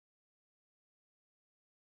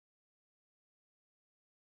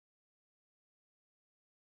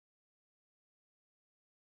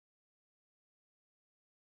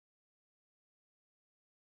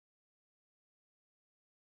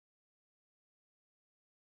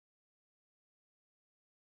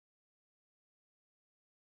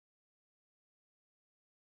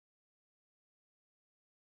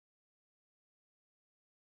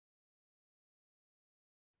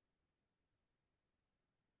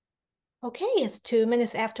Okay, it's 2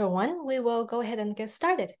 minutes after 1. We will go ahead and get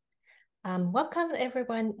started. Welcome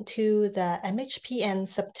everyone to the MHPN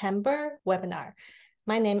September webinar.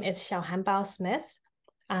 My name is Xiaohanbao Smith.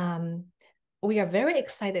 We are very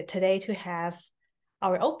excited today to have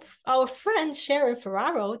our friend Sharon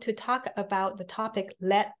Ferraro to talk about the topic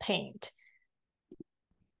lead paint.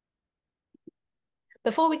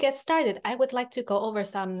 Before we get started, I would like to go over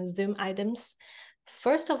some Zoom items.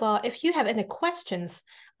 First of all, if you have any questions,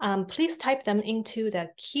 please type them into the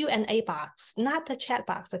Q&A box, not the chat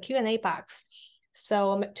box, the Q&A box,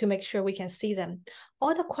 so to make sure we can see them.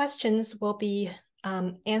 All the questions will be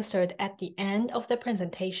answered at the end of the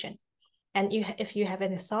presentation. And if you have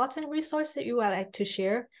any thoughts and resources you would like to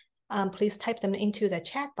share, please type them into the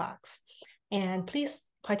chat box. And please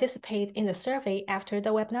participate in the survey after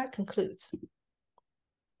the webinar concludes.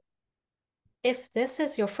 If this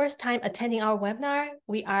is your first time attending our webinar,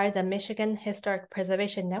 we are the Michigan Historic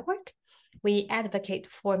Preservation Network. We advocate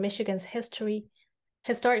for Michigan's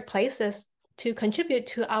historic places to contribute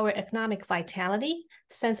to our economic vitality,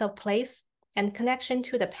 sense of place, and connection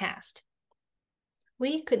to the past.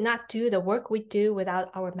 We could not do the work we do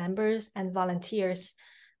without our members and volunteers.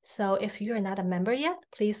 So if you are not a member yet,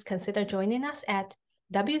 please consider joining us at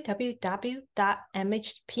www.mhpn.org.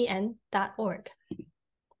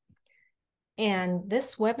 And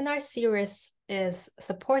this webinar series is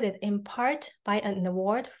supported in part by an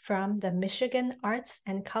award from the Michigan Arts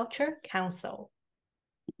and Culture Council.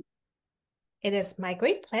 It is my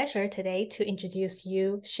great pleasure today to introduce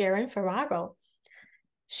you Sharon Ferraro.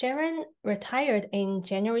 Sharon retired in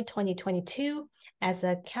January 2022 as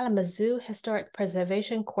a Kalamazoo Historic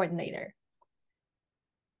Preservation Coordinator.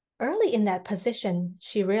 Early in that position,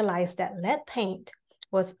 she realized that lead paint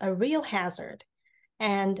was a real hazard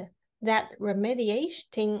and that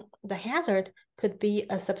remediating the hazard could be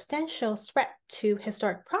a substantial threat to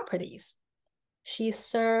historic properties. She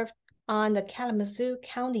served on the Kalamazoo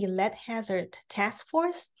County Lead Hazard Task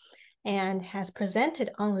Force and has presented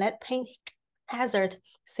on lead paint hazard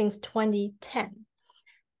since 2010.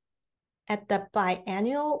 At the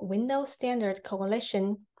biannual Window Standard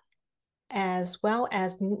Coalition, as well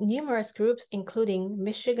as numerous groups including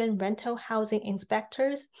Michigan Rental Housing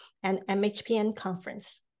Inspectors and MHPN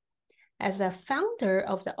Conference. As a founder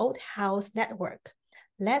of the Old House Network,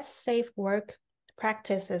 lead safe work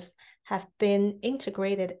practices have been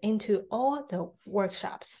integrated into all the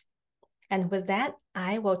workshops. And with that,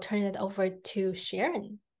 I will turn it over to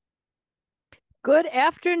Sharon. Good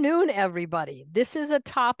afternoon, everybody. This is a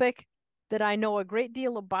topic that I know a great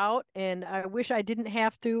deal about, and I wish I didn't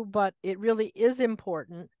have to, but it really is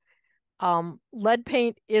important. Lead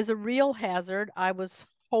paint is a real hazard. I was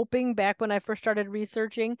hoping back when I first started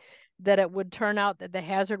researching that it would turn out that the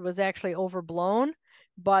hazard was actually overblown,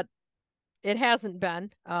 but it hasn't been.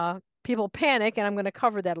 People panic, and I'm going to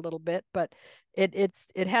cover that a little bit, but it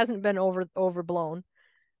hasn't been overblown.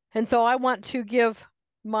 And so I want to give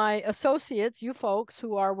my associates, you folks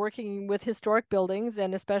who are working with historic buildings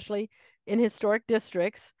and especially in historic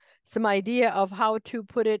districts, some idea of how to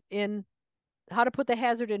put the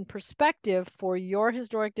hazard in perspective for your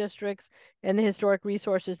historic districts and the historic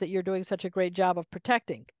resources that you're doing such a great job of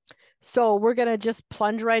protecting. So we're going to just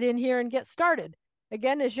plunge right in here and get started.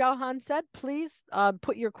 Again, as Xiaohan said, please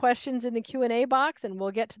put your questions in the Q&A box and we'll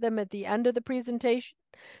get to them at the end of the presentation.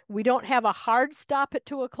 We don't have a hard stop at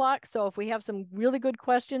 2 o'clock, so if we have some really good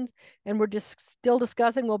questions and we're just still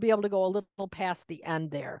discussing, we'll be able to go a little past the end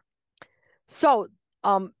there. So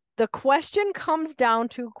the question comes down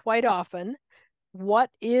to quite often, what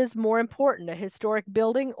is more important, a historic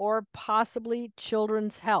building or possibly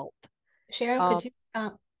children's health? Sharon, could you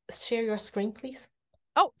share your screen, please?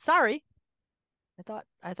 Oh, sorry.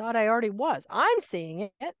 I thought I already was. I'm seeing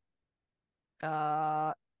it.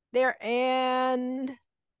 There and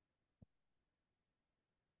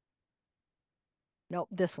nope,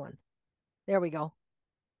 this one. There we go.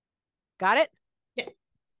 Got it? Yeah.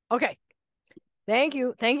 Okay. Thank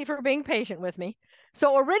you. Thank you for being patient with me.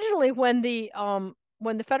 So originally when the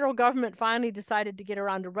federal government finally decided to get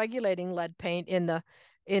around to regulating lead paint in the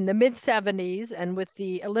mid 70s, and with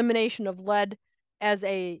the elimination of lead as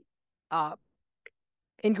a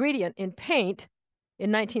ingredient in paint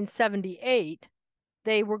in 1978,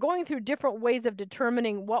 they were going through different ways of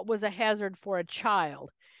determining what was a hazard for a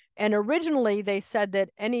child. And originally they said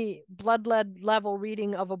that any blood lead level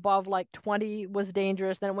reading of above like 20 was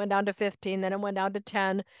dangerous. Then it went down to 15, then it went down to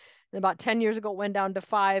 10. And about 10 years ago, it went down to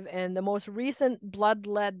 5. And the most recent blood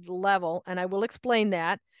lead level, and I will explain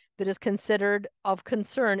that is considered of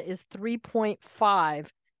concern is 3.5.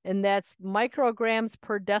 And that's micrograms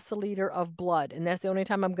per deciliter of blood. And that's the only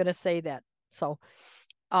time I'm going to say that. So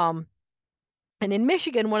And in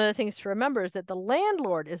Michigan, one of the things to remember is that the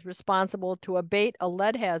landlord is responsible to abate a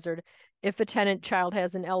lead hazard if a tenant child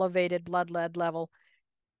has an elevated blood lead level,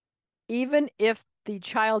 even if the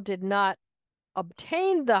child did not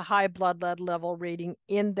obtain the high blood lead level reading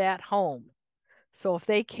in that home. So if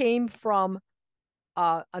they came from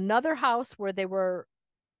another house where they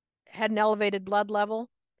had an elevated blood level,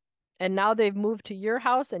 and now they've moved to your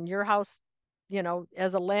house, and your house,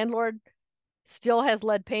 as a landlord, still has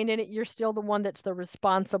lead paint in it, you're still the one that's the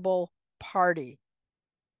responsible party.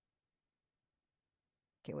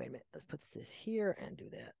 Okay, wait a minute. Let's put this here and do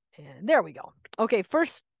that. And there we go. Okay,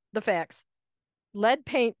 first, the facts. Lead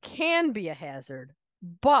paint can be a hazard,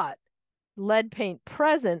 but lead paint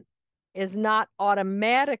present is not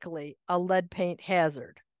automatically a lead paint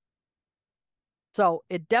hazard. So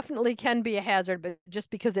it definitely can be a hazard, but just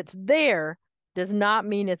because it's there does not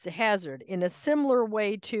mean it's a hazard. In a similar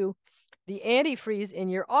way to the antifreeze in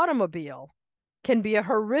your automobile can be a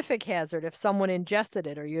horrific hazard if someone ingested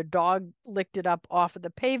it or your dog licked it up off of the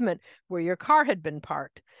pavement where your car had been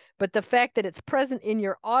parked. But the fact that it's present in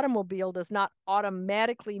your automobile does not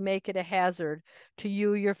automatically make it a hazard to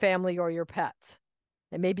you, your family, or your pets.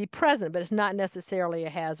 It may be present, but it's not necessarily a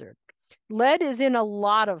hazard. Lead is in a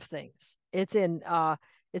lot of things. It's in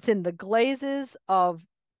the glazes of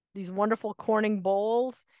these wonderful Corning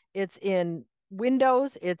bowls. It's in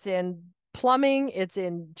windows. It's in plumbing. It's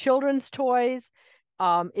in children's toys.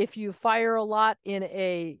 If you fire a lot in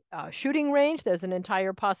a shooting range, there's an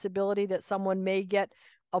entire possibility that someone may get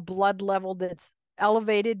a blood level that's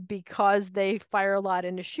elevated because they fire a lot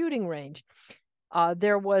in a shooting range.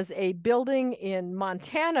 There was a building in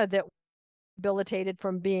Montana that rehabilitated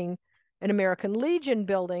from being an American Legion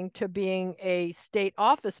building to being a state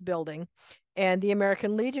office building. And the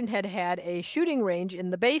American Legion had had a shooting range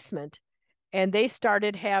in the basement. And they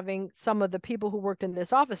started having, some of the people who worked in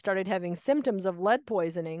this office started having symptoms of lead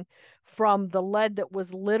poisoning from the lead that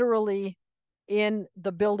was literally in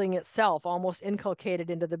the building itself, almost inculcated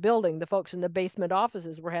into the building. The folks in the basement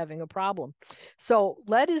offices were having a problem. So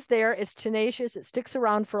lead is there, it's tenacious, it sticks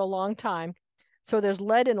around for a long time. So there's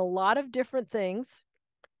lead in a lot of different things,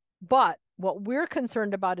 but what we're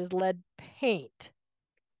concerned about is lead paint.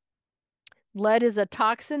 Lead is a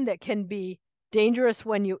toxin that can be dangerous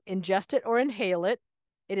when you ingest it or inhale it.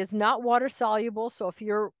 It is not water soluble, so if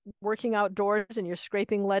you're working outdoors and you're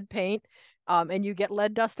scraping lead paint and you get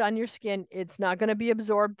lead dust on your skin, it's not going to be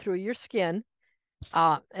absorbed through your skin.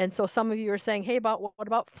 And so some of you are saying, hey, what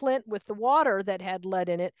about Flint with the water that had lead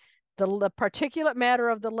in it? The particulate matter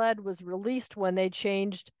of the lead was released when they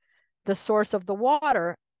changed the source of the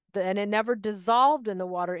water, and it never dissolved in the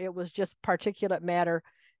water. It was just particulate matter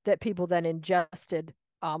that people then ingested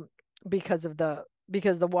because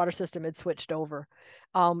the water system had switched over.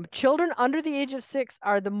 Children under the age of 6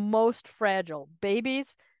 are the most fragile.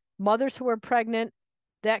 Babies, mothers who are pregnant,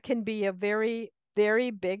 that can be a very, very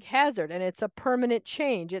big hazard, and it's a permanent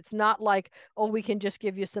change. It's not like, oh, we can just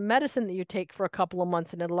give you some medicine that you take for a couple of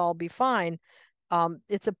months and it'll all be fine.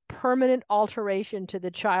 It's a permanent alteration to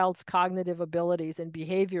the child's cognitive abilities and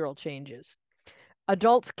behavioral changes.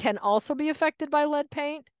 Adults can also be affected by lead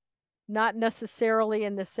paint, not necessarily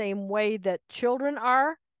in the same way that children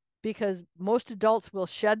are, because most adults will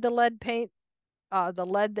shed the lead paint, the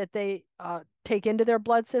lead that they take into their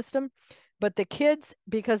blood system. But the kids,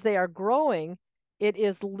 because they are growing, it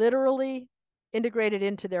is literally integrated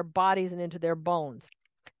into their bodies and into their bones.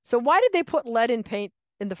 So why did they put lead in paint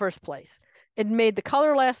in the first place? It made the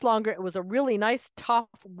color last longer. It was a really nice, tough,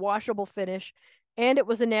 washable finish, and it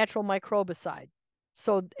was a natural microbicide.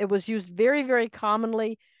 So it was used very, very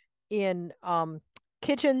commonly in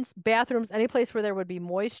kitchens, bathrooms, any place where there would be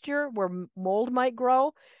moisture, where mold might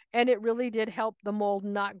grow, and it really did help the mold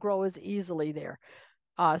not grow as easily there.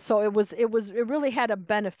 So it really had a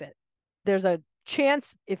benefit. There's a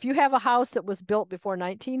chance if you have a house that was built before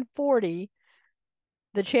 1940,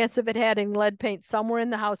 the chance of it having lead paint somewhere in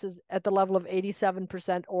the house is at the level of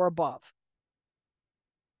 87% or above.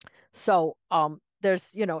 So there's,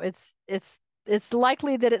 it's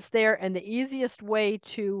likely that it's there, and the easiest way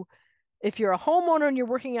to, if you're a homeowner and you're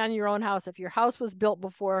working on your own house, if your house was built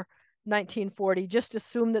before 1940, just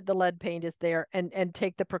assume that the lead paint is there and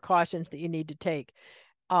take the precautions that you need to take.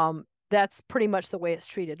 That's pretty much the way it's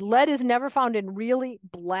treated. Lead is never found in really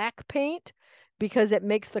black paint because it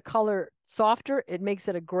makes the color softer. It makes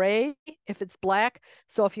it a gray if it's black.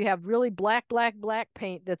 So if you have really black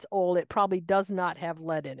paint that's old, it probably does not have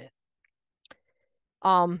lead in it.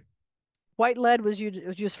 White lead was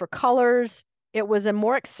used for colors. It was a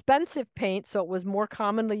more expensive paint, so it was more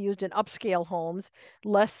commonly used in upscale homes,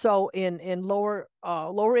 less so in lower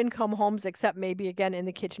income homes, except maybe again in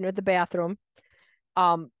the kitchen or the bathroom.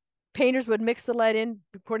 Painters would mix the lead in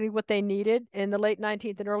according to what they needed. In the late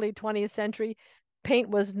 19th and early 20th century, paint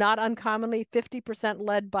was not uncommonly 50%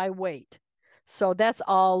 lead by weight. So that's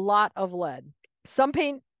a lot of lead. Some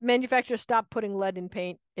paint manufacturers stopped putting lead in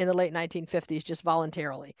paint in the late 1950s just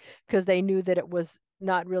voluntarily because they knew that it was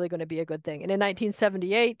not really going to be a good thing. And in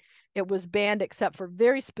 1978, it was banned except for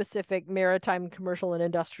very specific maritime, commercial, and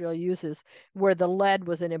industrial uses where the lead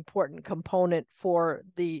was an important component for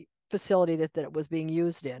the facility that it was being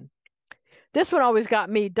used in. This one always got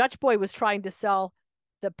me. Dutch Boy was trying to sell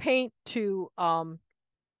the paint to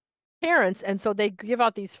parents, and so they give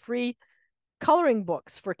out these free coloring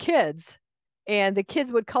books for kids, and the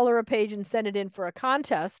kids would color a page and send it in for a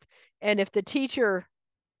contest. And if the teacher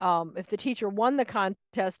won the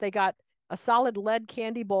contest, they got a solid lead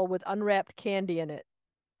candy bowl with unwrapped candy in it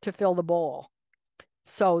to fill the bowl.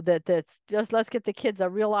 So that's just, let's get the kids a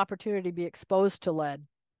real opportunity to be exposed to lead.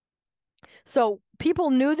 So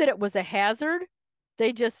people knew that it was a hazard.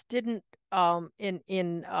 They just didn't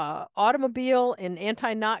in automobile, in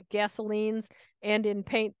anti-knock gasolines, and in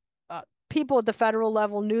paint. People at the federal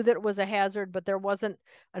level knew that it was a hazard, but there wasn't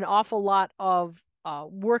an awful lot of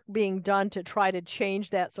work being done to try to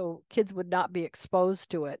change that so kids would not be exposed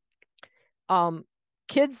to it.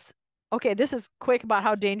 Kids, okay, this is quick about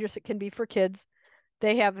how dangerous it can be for kids. If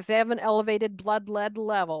they have an elevated blood lead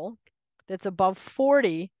level that's above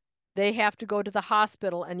 40, they have to go to the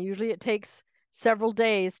hospital, and usually it takes several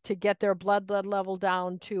days to get their blood lead level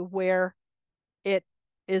down to where it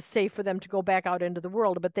is safe for them to go back out into the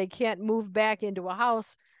world. But they can't move back into a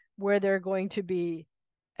house where they're going to be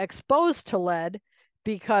exposed to lead,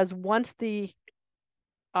 because once the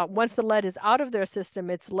lead is out of their system,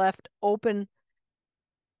 it's left open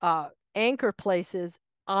anchor places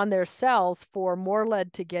on their cells for more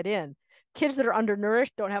lead to get in. Kids that are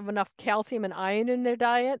undernourished, don't have enough calcium and iron in their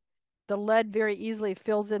diet, the lead very easily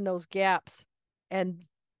fills in those gaps. And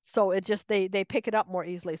so it just, they pick it up more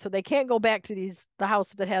easily. So they can't go back to the house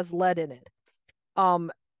that has lead in it.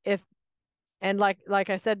 If and like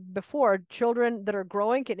I said before, children that are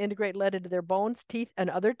growing can integrate lead into their bones, teeth, and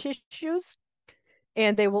other tissues,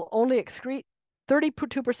 and they will only excrete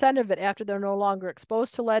 32% of it after they're no longer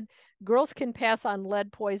exposed to lead. Girls can pass on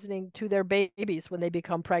lead poisoning to their babies when they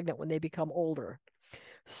become pregnant, when they become older.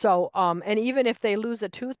 So, and even if they lose a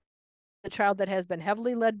tooth, a child that has been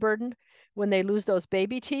heavily lead burdened, when they lose those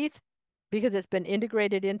baby teeth, because it's been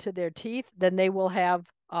integrated into their teeth, then they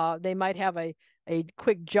might have a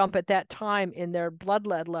quick jump at that time in their blood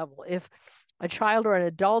lead level. If a child or an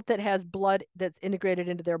adult that has blood that's integrated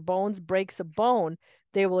into their bones breaks a bone,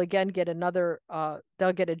 they will again get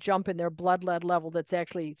they'll get a jump in their blood lead level that's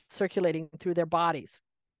actually circulating through their bodies.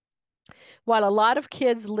 While a lot of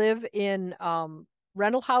kids live in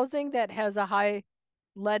rental housing that has a high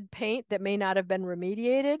lead paint that may not have been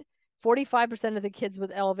remediated, 45% of the kids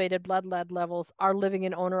with elevated blood lead levels are living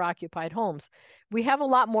in owner-occupied homes. We have a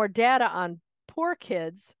lot more data on poor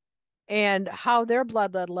kids and how their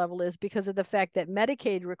blood lead level is because of the fact that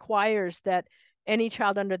Medicaid requires that any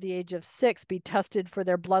child under the age of 6 be tested for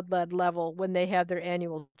their blood lead level when they have their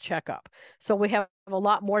annual checkup. So we have a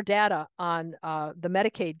lot more data on the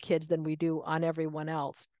Medicaid kids than we do on everyone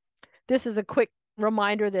else. This is a quick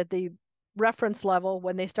reminder that the reference level,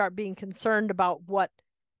 when they start being concerned about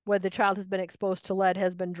whether the child has been exposed to lead,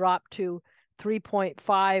 has been dropped to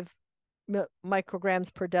 3.5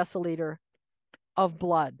 micrograms per deciliter of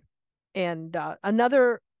blood. And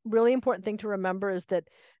another really important thing to remember is that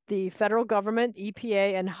the federal government,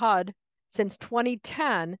 EPA, and HUD, since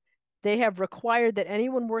 2010, they have required that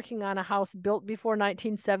anyone working on a house built before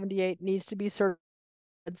 1978 needs to be certified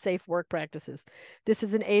safe work practices. This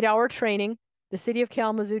is an 8-hour training. The city of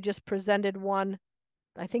Kalamazoo just presented one,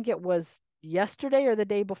 I think it was yesterday or the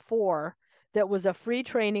day before, that was a free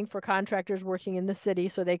training for contractors working in the city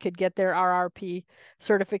so they could get their RRP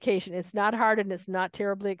certification. It's not hard and it's not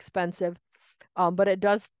terribly expensive, but it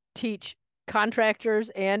does teach contractors,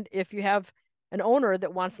 and if you have an owner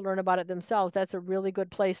that wants to learn about it themselves, that's a really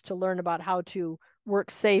good place to learn about how to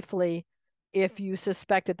work safely if you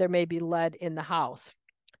suspect that there may be lead in the house.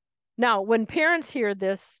 Now, when parents hear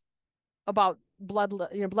this about blood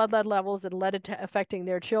lead levels and lead affecting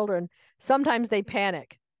their children, sometimes they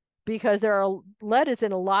panic because lead is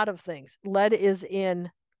in a lot of things. Lead is in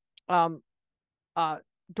um,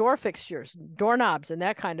 door fixtures, doorknobs, and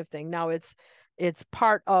that kind of thing. Now it's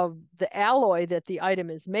part of the alloy that the item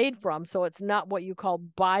is made from, so it's not what you call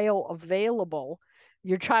bioavailable.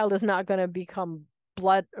 Your child is not going to become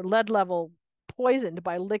lead level poisoned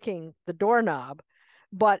by licking the doorknob,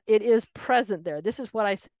 but it is present there. This is what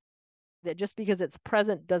I say, that just because it's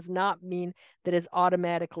present does not mean that it's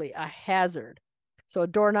automatically a hazard. So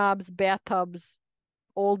doorknobs, bathtubs,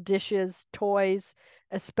 old dishes, toys,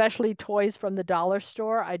 especially toys from the dollar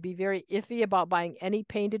store. I'd be very iffy about buying any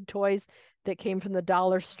painted toys that came from the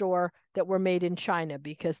dollar store that were made in China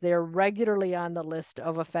because they're regularly on the list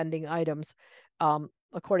of offending items,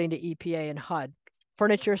 according to EPA and HUD.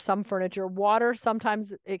 Furniture, some furniture, water,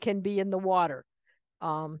 sometimes it can be in the water.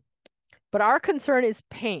 But our concern is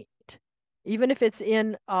paint. Even if it's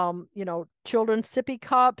in, children's sippy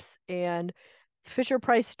cups and Fisher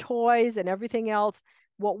Price toys and everything else,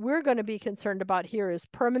 what we're going to be concerned about here is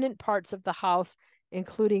permanent parts of the house,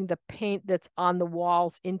 including the paint that's on the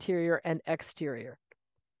walls, interior and exterior.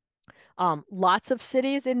 Lots of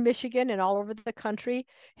cities in Michigan and all over the country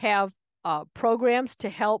have programs to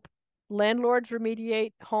help landlords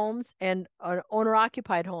remediate homes and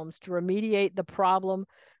owner-occupied homes to remediate the problem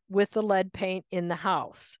with the lead paint in the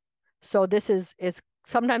house. So it's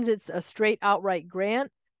sometimes it's a straight outright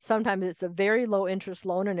grant, sometimes it's a very low interest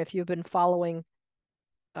loan, and if you've been following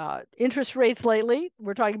interest rates lately,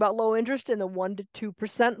 we're talking about low interest in the 1% to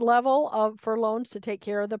 2% level for loans to take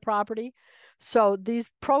care of the property. So these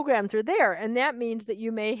programs are there, and that means that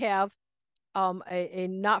you may have a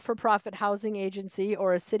not-for-profit housing agency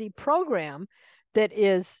or a city program that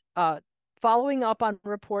is following up on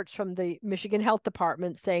reports from the Michigan Health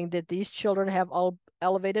Department saying that these children have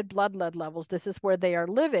elevated blood lead levels. This is where they are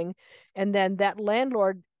living, and then that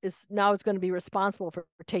landlord is going to be responsible for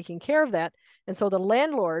taking care of that. And so the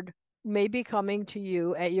landlord may be coming to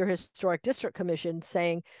you at your historic district commission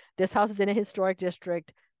saying, this house is in a historic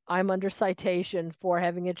district. I'm under citation for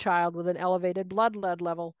having a child with an elevated blood lead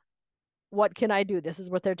level. What can I do? This is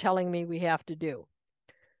what they're telling me we have to do.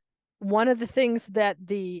 One of the things that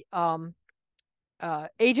the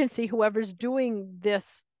agency, whoever's doing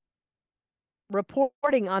this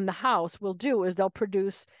reporting on the house, will do is they'll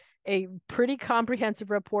produce a pretty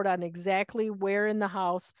comprehensive report on exactly where in the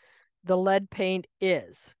house the lead paint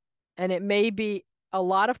is. And it may be a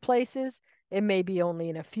lot of places, it may be only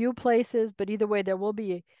in a few places, but either way, there will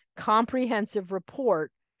be a comprehensive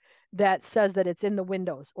report that says that it's in the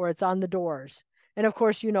windows or it's on the doors. And of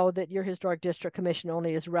course, you know that your historic district commission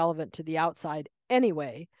only is relevant to the outside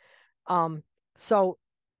anyway. So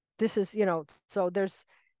this is, so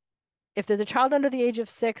if there's a child under the age of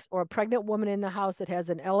 6 or a pregnant woman in the house that has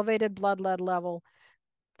an elevated blood lead level,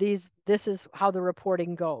 this is how the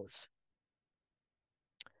reporting goes.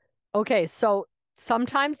 Okay, so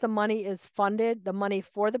sometimes the money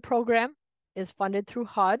for the program is funded through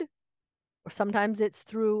HUD, or sometimes it's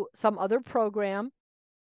through some other program.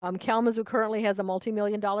 Kalamazoo currently has a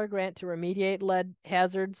multi-million-dollar grant to remediate lead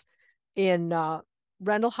hazards in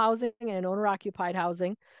rental housing and owner-occupied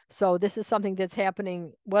housing. So this is something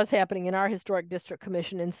was happening in our historic district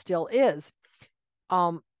commission and still is.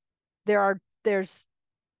 There's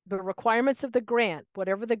the requirements of the grant,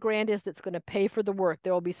 whatever the grant is that's going to pay for the work,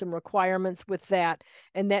 there will be some requirements with that.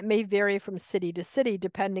 And that may vary from city to city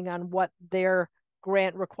depending on what their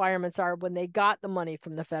grant requirements are when they got the money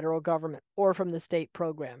from the federal government or from the state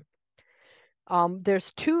program.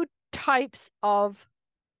 There's two types of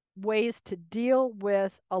ways to deal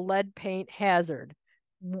with a lead paint hazard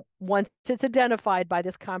once it's identified by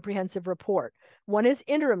this comprehensive report. One is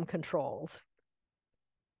interim controls,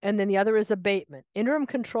 and then the other is abatement. Interim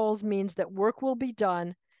controls means that work will be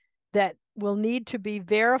done that will need to be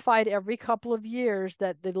verified every couple of years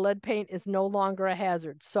that the lead paint is no longer a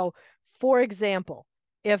hazard. So, for example,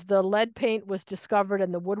 if the lead paint was discovered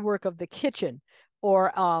in the woodwork of the kitchen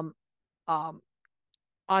or on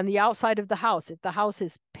the outside of the house, if the house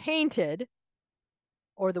is painted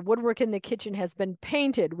or the woodwork in the kitchen has been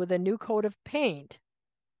painted with a new coat of paint,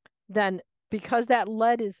 then because that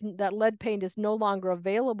lead paint is no longer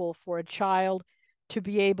available for a child to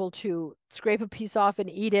be able to scrape a piece off and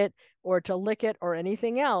eat it or to lick it or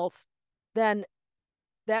anything else, then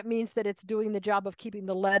that means that it's doing the job of keeping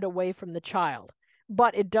the lead away from the child.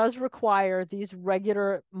 But it does require these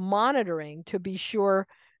regular monitoring to be sure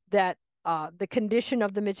that the condition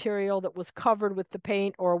of the material that was covered with the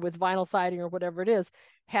paint or with vinyl siding or whatever it is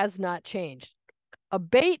has not changed.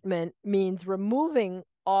 Abatement means removing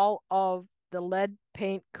all of the lead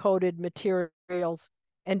paint coated materials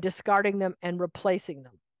and discarding them and replacing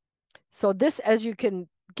them. So this, as you can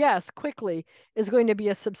guess quickly, is going to be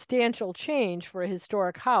a substantial change for a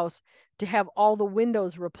historic house to have all the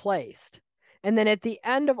windows replaced. And then at the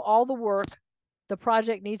end of all the work, the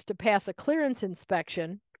project needs to pass a clearance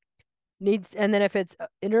inspection, and then if it's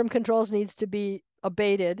interim controls needs to be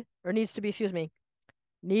abated, or needs to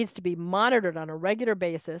be monitored on a regular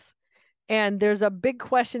basis. And there's a big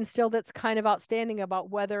question still that's kind of outstanding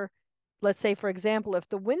about whether, let's say, for example, if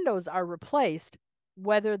the windows are replaced,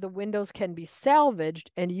 whether the windows can be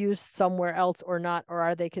salvaged and used somewhere else or not, or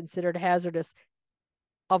are they considered hazardous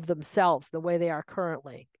of themselves the way they are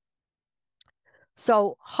currently.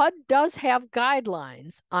 So HUD does have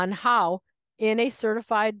guidelines on how in a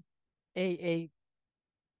certified, a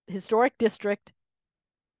historic district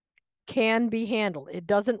can be handled. It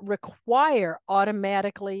doesn't require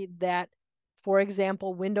automatically that, for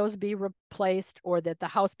example, windows be replaced or that the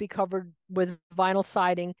house be covered with vinyl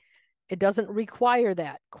siding. It doesn't require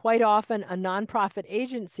that. Quite often, a nonprofit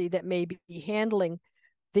agency that may be handling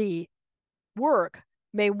the work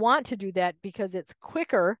may want to do that because it's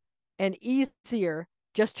quicker and easier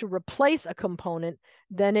just to replace a component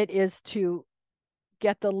than it is to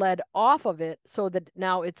get the lead off of it so that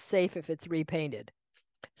now it's safe if it's repainted.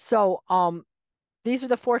 So these are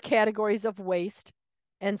the 4 categories of waste.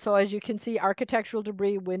 And so as you can see, architectural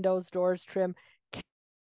debris, windows, doors, trim, can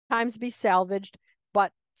sometimes be salvaged,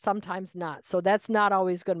 but sometimes not. So that's not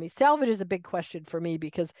always going to be. Salvage is a big question for me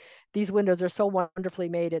because these windows are so wonderfully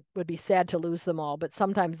made, it would be sad to lose them all. But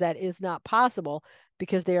sometimes that is not possible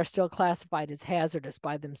because they are still classified as hazardous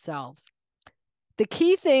by themselves. The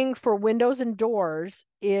key thing for windows and doors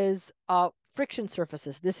is friction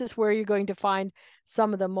surfaces. This is where you're going to find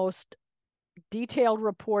some of the most detailed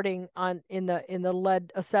reporting on in the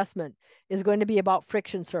lead assessment is going to be about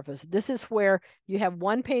friction surface. This is where you have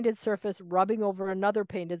one painted surface rubbing over another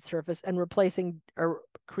painted surface and replacing or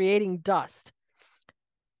creating dust.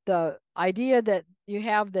 The idea that you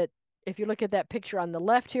have that if you look at that picture on the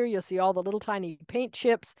left here, you'll see all the little tiny paint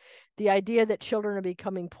chips. The idea that children are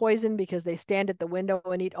becoming poisoned because they stand at the window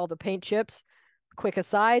and eat all the paint chips. Quick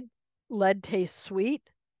aside, lead tastes sweet.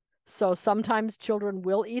 So sometimes children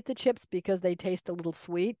will eat the chips because they taste a little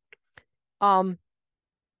sweet. Um,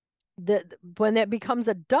 when that becomes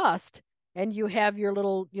a dust and you have your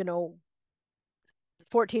little,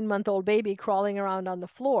 14-month-old baby crawling around on the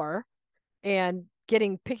floor and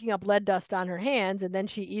picking up lead dust on her hands, and then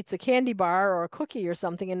she eats a candy bar or a cookie or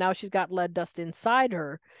something, and now she's got lead dust inside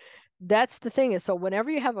her. That's the thing is, so whenever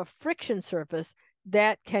you have a friction surface,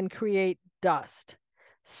 that can create dust.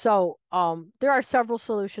 So there are several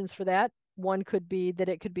solutions for that. One could be that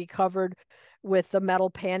it could be covered with the metal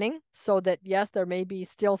panning so that, yes, there may be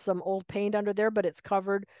still some old paint under there, but it's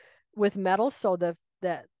covered with metal so that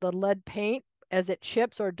the lead paint, as it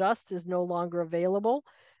chips or dusts, is no longer available.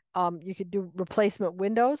 You could do replacement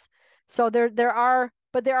windows. So there are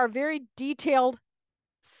very detailed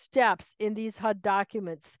steps in these HUD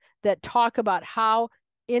documents that talk about how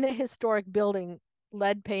in a historic building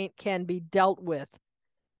lead paint can be dealt with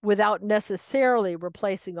without necessarily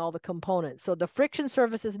replacing all the components. So the friction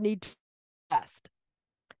surfaces need to test.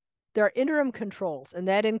 There are interim controls, and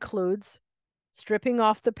that includes stripping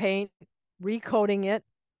off the paint, recoating it,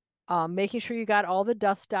 making sure you got all the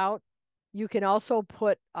dust out. You can also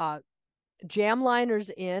put jam liners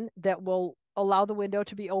in that will allow the window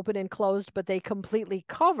to be open and closed, but they completely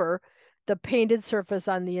cover the painted surface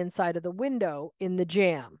on the inside of the window in the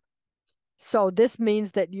jam. So this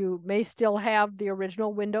means that you may still have the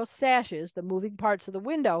original window sashes, the moving parts of the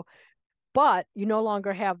window, but you no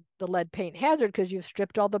longer have the lead paint hazard because you've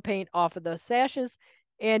stripped all the paint off of the sashes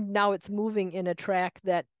and now it's moving in a track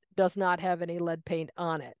that does not have any lead paint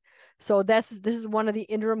on it. So this is one of the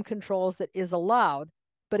interim controls that is allowed.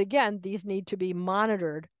 But again, these need to be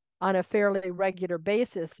monitored on a fairly regular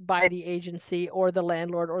basis by the agency or the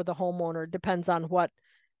landlord or the homeowner. Depends on what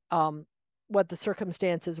the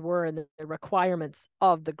circumstances were and the requirements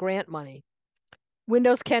of the grant money.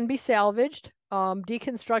 Windows can be salvaged.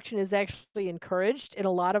 Deconstruction is actually encouraged in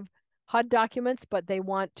a lot of HUD documents, but they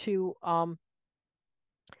want to, so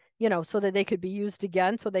that they could be used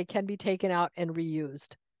again, so they can be taken out and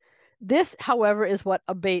reused. This, however, is what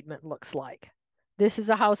abatement looks like. This is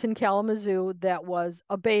a house in Kalamazoo that was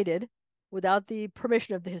abated without the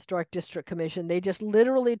permission of the Historic District Commission. They just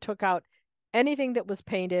literally took out anything that was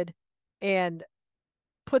painted and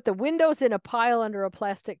put the windows in a pile under a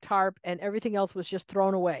plastic tarp, and everything else was just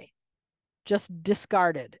thrown away, just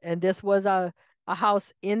discarded. And this was a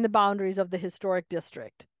house in the boundaries of the historic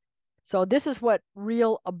district. So this is what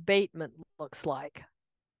real abatement looks like.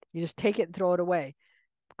 You just take it and throw it away.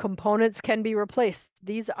 Components can be replaced.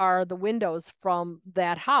 These are the windows from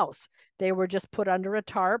that house. They were just put under a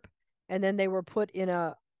tarp, and then they were put in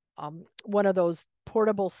a one of those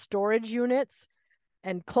portable storage units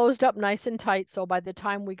and closed up nice and tight. So by the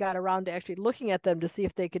time we got around to actually looking at them to see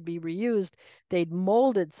if they could be reused, they'd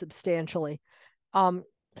molded substantially.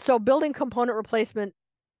 So building component replacement,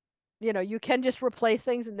 you can just replace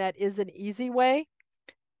things, and that is an easy way,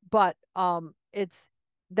 but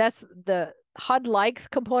that's HUD likes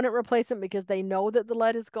component replacement because they know that the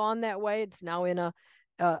lead is gone that way. It's now in a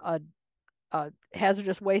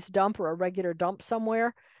hazardous waste dump or a regular dump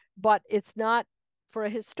somewhere, but it's not for a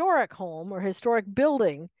historic home or historic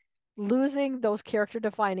building. Losing those character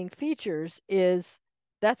defining features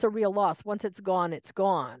that's a real loss. Once it's gone, it's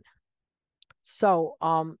gone. So,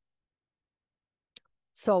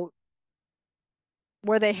 so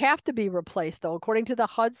where they have to be replaced, though, according to the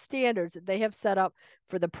HUD standards that they have set up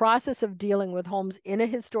for the process of dealing with homes in a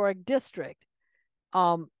historic district,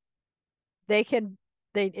 um,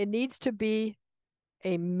 it needs to be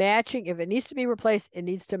a matching. If it needs to be replaced, it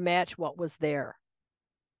needs to match what was there.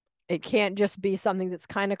 It can't just be something that's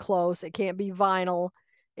kind of close. It can't be vinyl.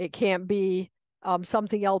 It can't be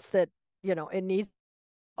something else that, it needs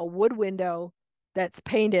a wood window that's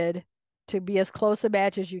painted to be as close a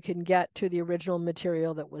match as you can get to the original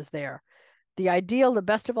material that was there. The ideal, the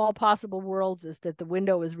best of all possible worlds, is that the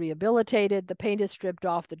window is rehabilitated, the paint is stripped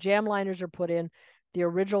off, the jam liners are put in, the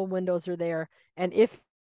original windows are there, and if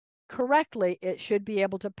correctly, it should be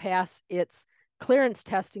able to pass its clearance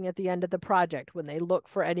testing at the end of the project when they look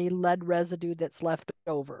for any lead residue that's left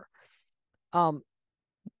over.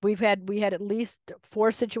 We had at least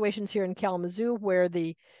 4 situations here in Kalamazoo where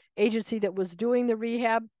the agency that was doing the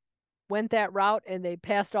rehab went that route and they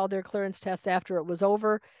passed all their clearance tests after it was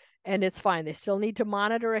over, and it's fine. They still need to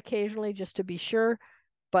monitor occasionally just to be sure,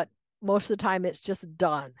 but most of the time it's just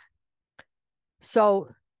done. So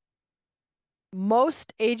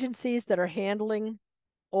most agencies that are handling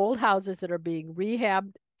old houses that are being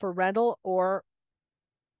rehabbed for rental, or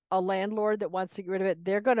a landlord that wants to get rid of it,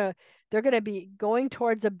 they're gonna be going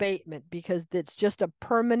towards abatement because it's just a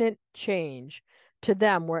permanent change to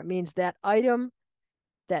them, where it means that item,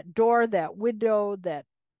 that door, that window, that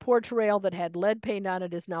porch rail that had lead paint on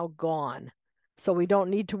it is now gone. So we don't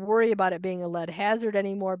need to worry about it being a lead hazard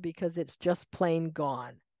anymore because it's just plain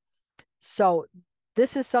gone. So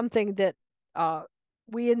this is something that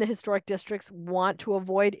we in the historic districts want to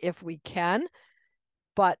avoid if we can,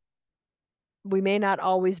 but we may not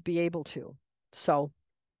always be able to. So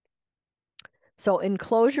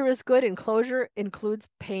enclosure is good. Enclosure includes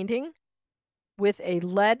painting with a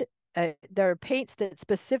lead. There are paints that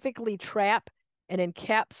specifically trap and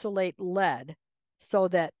encapsulate lead so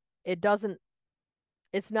that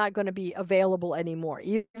it's not going to be available anymore.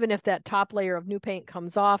 Even if that top layer of new paint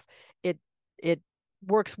comes off, it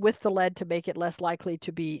works with the lead to make it less likely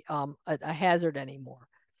to be a hazard anymore.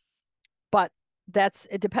 But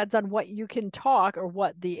it depends on what you can talk, or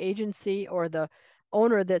what the agency or the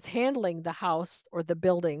owner that's handling the house or the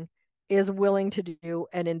building is willing to do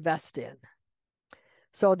and invest in.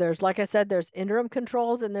 So like I said, there's interim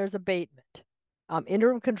controls and there's abatement.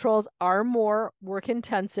 Interim controls are more work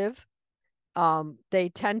intensive. They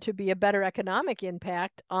tend to be a better economic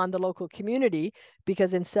impact on the local community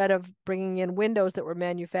because instead of bringing in windows that were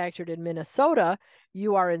manufactured in Minnesota,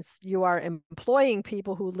 you are employing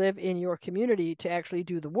people who live in your community to actually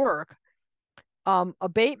do the work.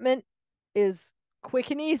 Abatement is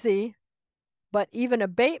quick and easy, but even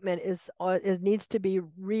abatement needs to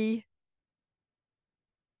be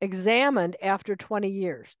examined after 20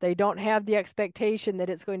 years. They don't have the expectation that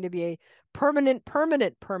it's going to be a permanent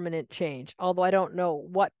change, although I don't know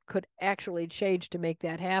what could actually change to make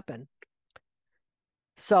that happen.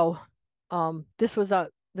 So this was a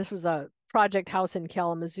project house in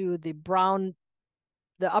Kalamazoo. The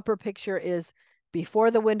upper picture is before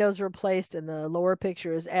the windows were replaced, and the lower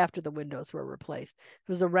picture is after the windows were replaced.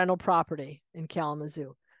 It was a rental property in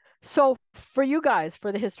Kalamazoo. So for you guys,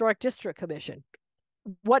 for the Historic District Commission,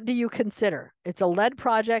 what do you consider? It's a lead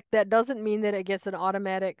project. That doesn't mean that it gets an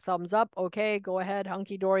automatic thumbs up. Okay, go ahead,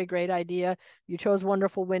 hunky dory, great idea. You chose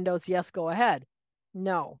wonderful windows. Yes, go ahead.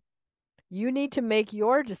 No, you need to make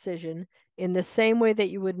your decision in the same way that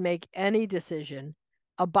you would make any decision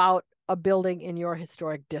about a building in your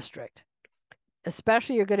historic district.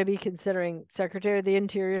 Especially, you're going to be considering Secretary of the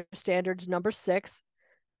Interior Standards number 6,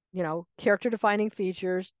 character defining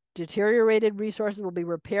features. Deteriorated resources will be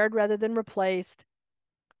repaired rather than replaced.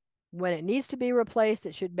 When it needs to be replaced,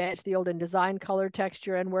 it should match the old in design, color,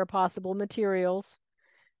 texture, and where possible, materials,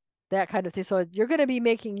 that kind of thing. So you're going to be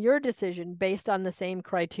making your decision based on the same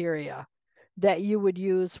criteria that you would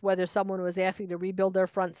use whether someone was asking to rebuild their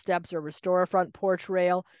front steps or restore a front porch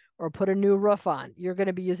rail or put a new roof on. You're going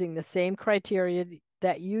to be using the same criteria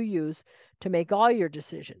that you use to make all your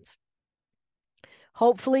decisions.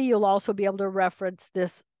 Hopefully, you'll also be able to reference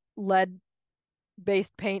this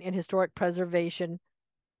lead-based paint and historic preservation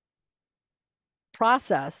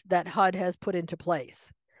process that HUD has put into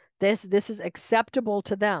place. This is acceptable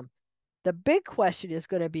to them. The big question is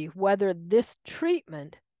going to be whether this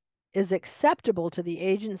treatment is acceptable to the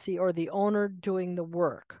agency or the owner doing the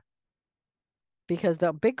work. Because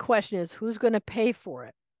the big question is who's going to pay for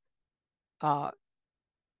it?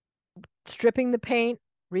 Stripping the paint,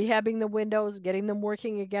 rehabbing the windows, getting them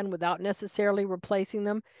working again without necessarily replacing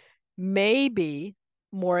them may be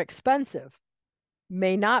more expensive,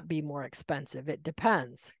 may not be more expensive. It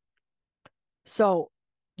depends. So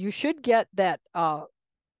you should get that,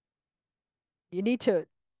 you need to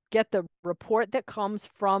get the report that comes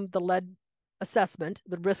from the lead assessment,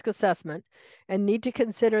 the risk assessment, and need to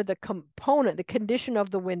consider the component, the condition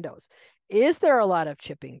of the windows. Is there a lot of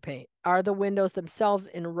chipping paint? Are the windows themselves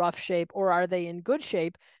in rough shape, or are they in good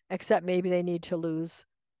shape, except maybe they need to lose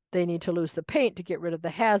the paint to get rid of the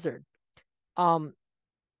hazard?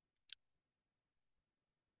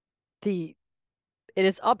 It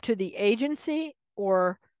is up to the agency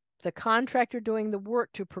or the contractor doing the work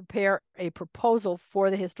to prepare a proposal for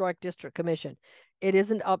the Historic District Commission. It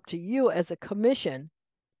isn't up to you as a commission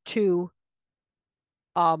to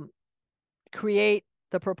create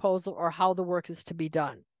the proposal or how the work is to be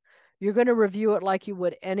done. You're going to review it like you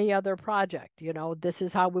would any other project. You know, this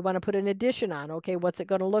is how we want to put an addition on. Okay, what's it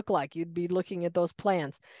going to look like? You'd be looking at those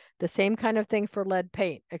plans. The same kind of thing for lead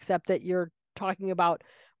paint, except that you're talking about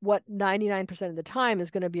what 99% of the time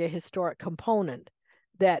is going to be a historic component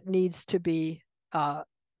that needs to be, the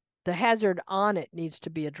hazard on it needs to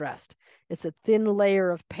be addressed. It's a thin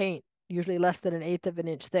layer of paint, usually less than 1/8 of an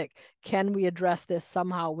inch thick. Can we address this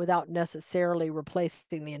somehow without necessarily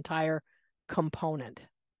replacing the entire component?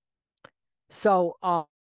 So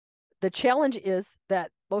the challenge is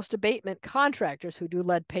that most abatement contractors who do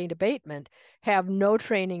lead paint abatement have no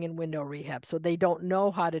training in window rehab, so they don't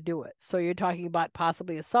know how to do it. So you're talking about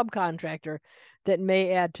possibly a subcontractor that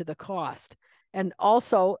may add to the cost. And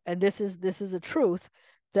also, and this is a truth,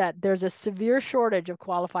 that there's a severe shortage of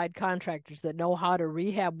qualified contractors that know how to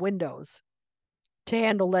rehab windows to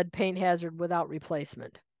handle lead paint hazard without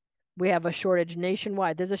replacement. We have a shortage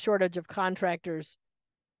nationwide. There's a shortage of contractors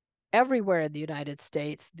everywhere in the United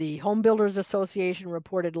States. The Home Builders Association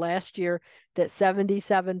reported last year that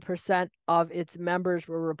 77% of its members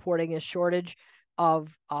were reporting a shortage of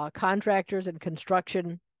contractors and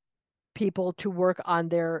construction people to work on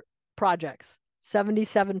their projects.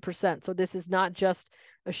 77%. So this is not just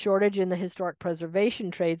a shortage in the historic preservation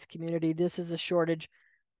trades community. This is a shortage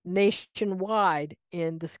nationwide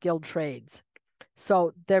in the skilled trades.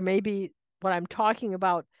 So there may be, when I'm talking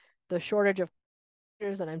about the shortage of,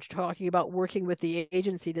 and I'm talking about working with the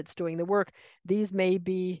agency that's doing the work, these may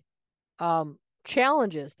be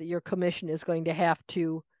challenges that your commission is going to have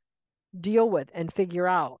to deal with and figure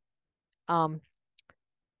out.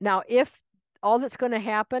 Now, if all that's going to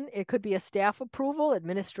happen, it could be a staff approval,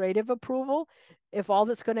 administrative approval. If all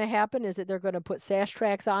that's going to happen is that they're going to put sash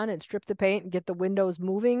tracks on and strip the paint and get the windows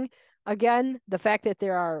moving again, the fact that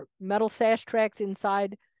there are metal sash tracks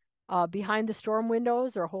inside behind the storm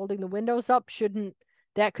windows or holding the windows up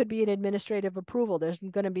that could be an administrative approval. There's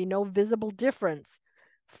going to be no visible difference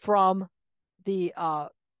from the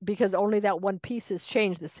because only that one piece has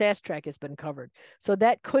changed. The sash track has been covered. So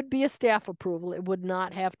that could be a staff approval. It would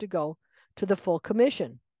not have to go to the full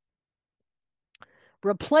commission.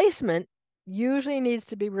 Replacement usually needs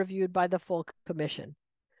to be reviewed by the full commission.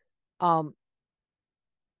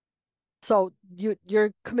 So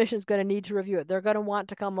your commission is going to need to review it. They're going to want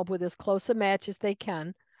to come up with as close a match as they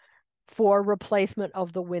can for replacement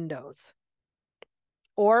of the windows.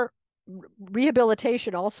 Or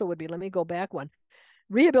rehabilitation also would be, let me go back one.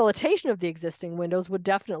 Rehabilitation of the existing windows would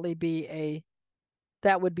definitely be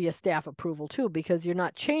that would be a staff approval too, because you're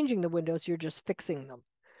not changing the windows, you're just fixing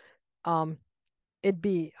them. It'd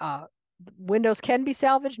be, windows can be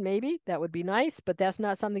salvaged, maybe, that would be nice, but that's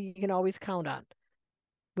not something you can always count on.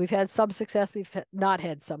 We've had some success, we've not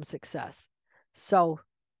had some success. So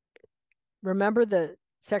remember the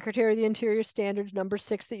Secretary of the Interior standards number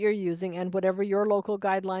 6 that you're using, and whatever your local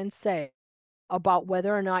guidelines say about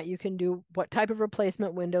whether or not you can do what type of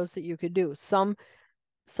replacement windows that you could do. Some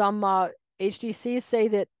HDCs say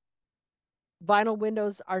that vinyl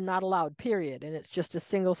windows are not allowed, period. And it's just a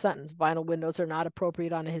single sentence. Vinyl windows are not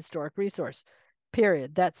appropriate on a historic resource,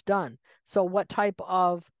 period. That's done. So what type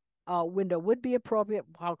of window would be appropriate?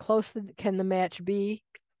 How close can the match be?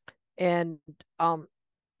 And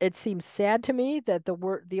it seems sad to me that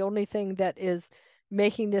the only thing that is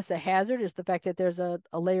making this a hazard is the fact that there's a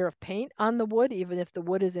layer of paint on the wood, even if the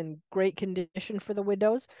wood is in great condition for the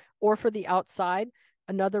windows or for the outside.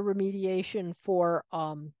 Another remediation for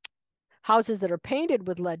houses that are painted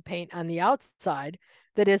with lead paint on the outside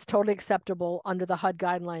that is totally acceptable under the HUD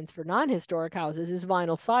guidelines for non-historic houses is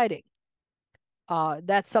vinyl siding.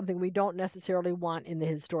 that's something we don't necessarily want in the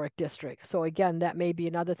historic district. So again, that may be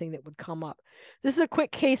another thing that would come up. This is a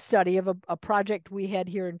quick case study of a project we had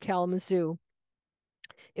here in Kalamazoo.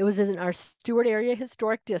 It was in our Stewart Area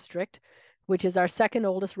Historic District, which is our second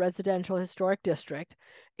oldest residential historic district.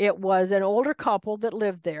 It was an older couple that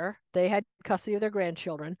lived there. They had custody of their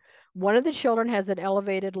grandchildren. One of the children has an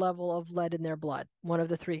elevated level of lead in their blood, one of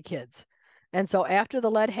the three kids. And so after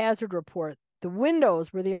the lead hazard report, the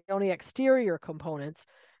windows were the only exterior components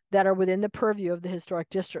that are within the purview of the Historic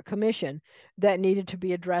District Commission that needed to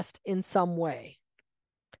be addressed in some way.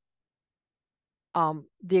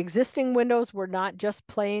 The existing windows were not just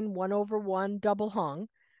plain 1/1 double hung.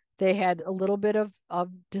 They had a little bit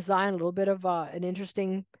of design, a little bit of an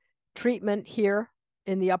interesting treatment here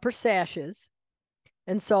in the upper sashes.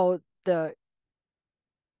 And so the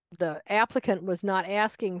applicant was not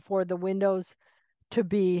asking for the windows to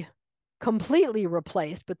be completely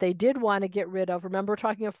replaced, but they did want to get rid of, remember, we're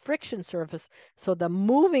talking of friction surface. So the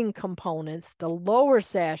moving components, the lower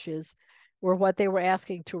sashes, were what they were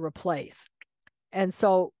asking to replace. And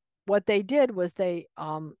so what they did was they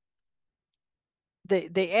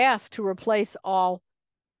asked to replace all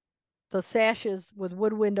the sashes with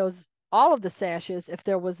wood windows, all of the sashes, if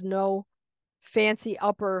there was no fancy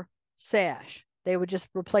upper sash. They would just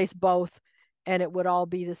replace both and it would all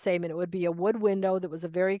be the same. And it would be a wood window that was a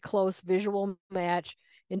very close visual match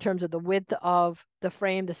in terms of the width of the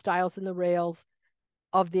frame, the stiles and the rails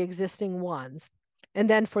of the existing ones. And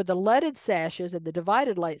then for the leaded sashes and the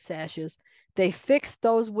divided light sashes, they fixed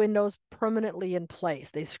those windows permanently in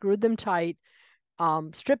place. They screwed them tight,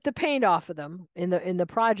 stripped the paint off of them in the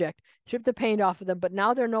project, stripped the paint off of them, but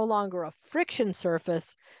now they're no longer a friction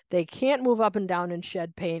surface. They can't move up and down and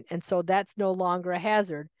shed paint, and so that's no longer a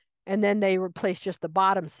hazard. And then they replaced just the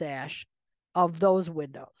bottom sash of those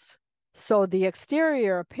windows. So the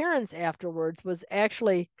exterior appearance afterwards was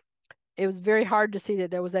actually, it was very hard to see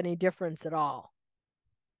that there was any difference at all.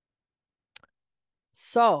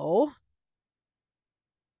 So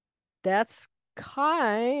that's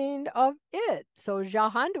kind of it. So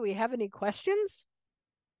Jahan, do we have any questions?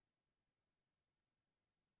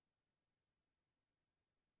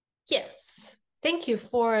 Yes. Thank you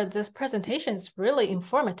for this presentation. It's really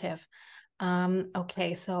informative.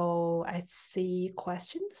 Okay, so I see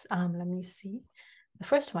questions. Let me see. The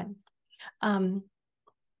first one. Can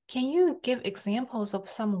you give examples of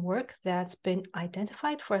some work that's been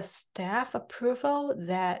identified for staff approval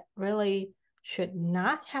that really should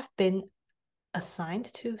not have been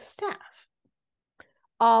assigned to staff?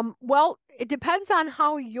 Well, it depends on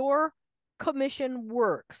how your commission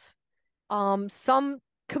works. Some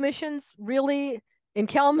commissions really, in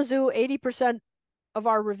Kalamazoo, 80% of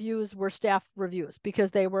our reviews were staff reviews because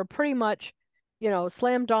they were pretty much,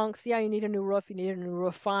 slam dunks. Yeah, you need a new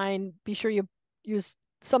roof, fine. Be sure you use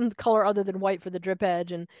some color other than white for the drip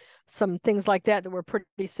edge and some things like that that were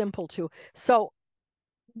pretty simple too. So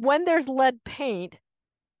when there's lead paint,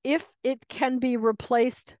 if it can be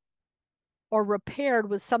replaced or repaired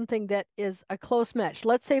with something that is a close match.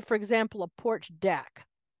 Let's say, for example, a porch deck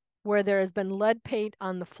where there has been lead paint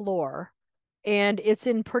on the floor and it's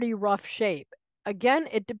in pretty rough shape. Again,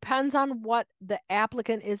 it depends on what the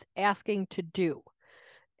applicant is asking to do.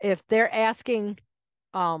 If they're asking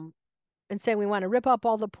and saying we want to rip up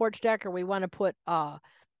all the porch deck or we want to put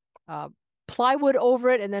plywood over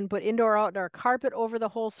it and then put indoor outdoor carpet over the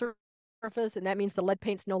whole surface, and that means the lead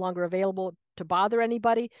paint's no longer available to bother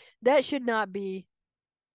anybody, that should not be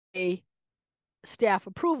a staff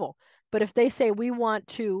approval. But if they say we want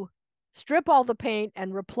to strip all the paint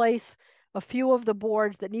and replace a few of the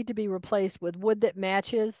boards that need to be replaced with wood that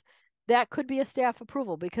matches, that could be a staff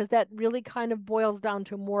approval because that really kind of boils down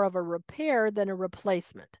to more of a repair than a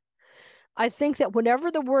replacement. I think that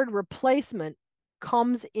whenever the word replacement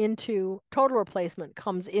comes into, total replacement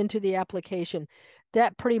comes into the application,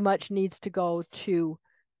 that pretty much needs to go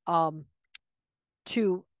um,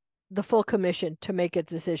 to the full commission to make a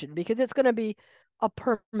decision because it's going to be a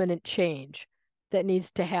permanent change that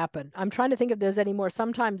needs to happen. I'm trying to think if there's any more.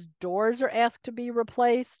 Sometimes doors are asked to be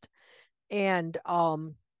replaced and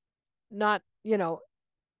not,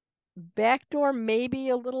 back door maybe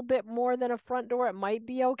a little bit more than a front door. It might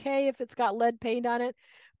be okay if it's got lead paint on it,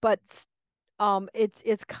 but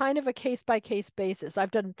it's kind of a case by case basis.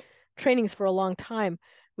 I've done trainings for a long time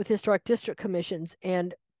with historic district commissions,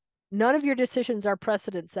 and none of your decisions are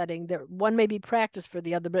precedent setting. One may be practice for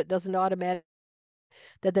the other, but it doesn't automatically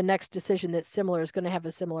that the next decision that's similar is going to have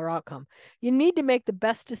a similar outcome. You need to make the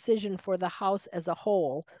best decision for the house as a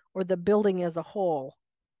whole or the building as a whole.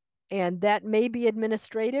 And that may be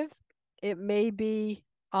administrative. It may be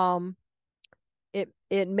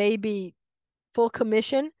it may be full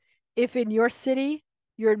commission. If in your city,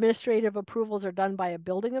 your administrative approvals are done by a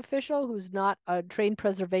building official who's not a trained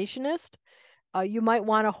preservationist, you might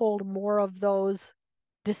want to hold more of those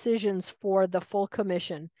decisions for the full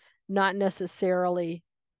commission, not necessarily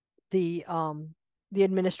the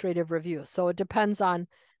administrative review. So it depends on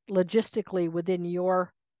logistically within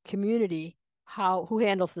your community who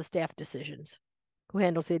handles the staff decisions, who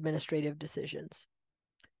handles the administrative decisions.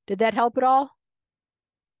 Did that help at all?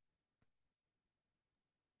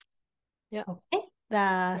 Yeah. Okay.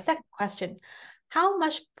 The second question, how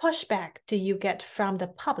much pushback do you get from the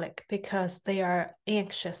public because they are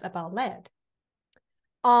anxious about lead?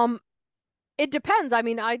 It depends. I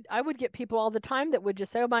mean, I would get people all the time that would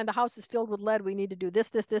just say, "Oh, my, the house is filled with lead. We need to do this,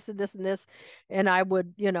 this, this, and this, and this," and I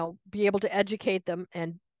would, be able to educate them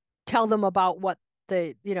and tell them about what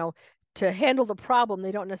to handle the problem.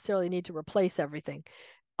 They don't necessarily need to replace everything.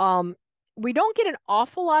 Um, we don't get an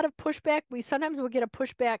awful lot of pushback. We sometimes will get a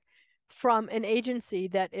pushback from an agency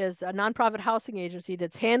that is a nonprofit housing agency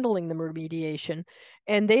that's handling the remediation,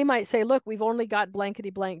 and they might say, "Look, we've only got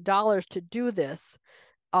blankety blank dollars to do this.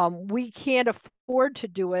 We can't afford to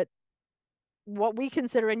do it what we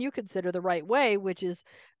consider and you consider the right way, which is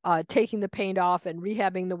taking the paint off and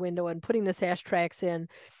rehabbing the window and putting the sash tracks in.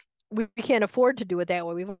 We can't afford to do it that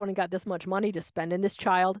way. We've only got this much money to spend, and this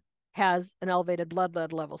child has an elevated blood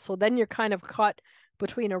lead level." So then you're kind of caught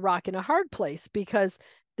between a rock and a hard place because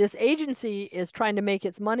this agency is trying to make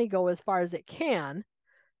its money go as far as it can,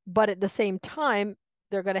 but at the same time,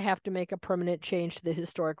 they're going to have to make a permanent change to the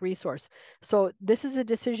historic resource. So this is a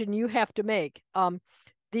decision you have to make.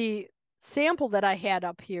 The sample that I had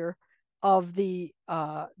up here of the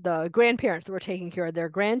grandparents that were taking care of their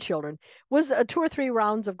grandchildren was 2 or 3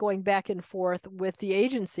 rounds of going back and forth with the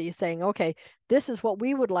agency saying, okay, this is what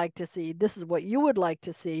we would like to see, this is what you would like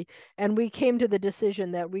to see, and we came to the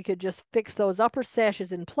decision that we could just fix those upper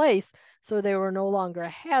sashes in place so they were no longer a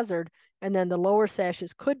hazard, and then the lower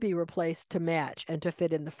sashes could be replaced to match and to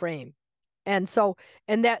fit in the frame. And so,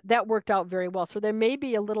 and that worked out very well. So there may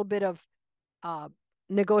be a little bit of uh,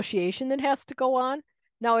 negotiation that has to go on.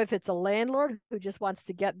 Now, if it's a landlord who just wants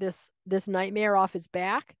to get this nightmare off his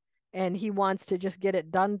back and he wants to just get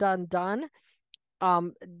it done,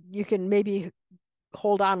 you can maybe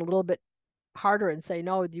hold on a little bit harder and say,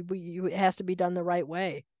 no, it has to be done the right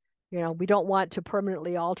way. We don't want to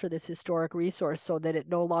permanently alter this historic resource so that it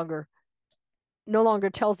no longer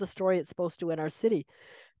tells the story it's supposed to in our city.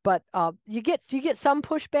 But you get some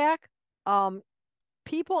pushback.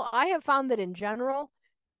 People, I have found that in general,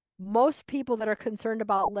 most people that are concerned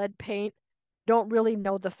about lead paint don't really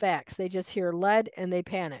know the facts. They just hear lead and they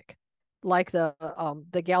panic. Like the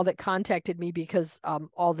gal that contacted me because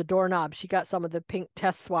all the doorknobs, she got some of the pink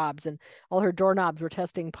test swabs and all her doorknobs were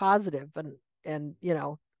testing positive. And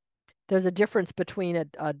there's a difference between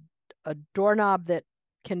a doorknob that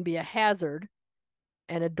can be a hazard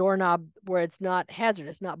and a doorknob where it's not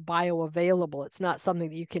hazardous, it's not bioavailable, it's not something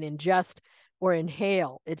that you can ingest or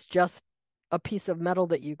inhale. It's just a piece of metal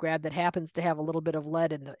that you grab that happens to have a little bit of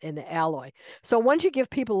lead in the alloy. So once you give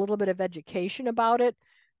people a little bit of education about it,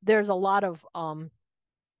 there's a lot of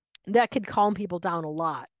that can calm people down a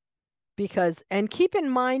lot. Because, and keep in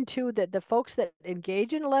mind too that the folks that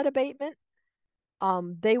engage in lead abatement,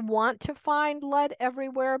 they want to find lead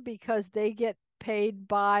everywhere because they get paid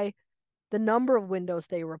by the number of windows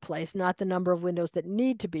they replace, not the number of windows that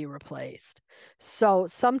need to be replaced. So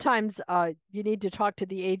sometimes you need to talk to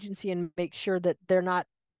the agency and make sure that they're not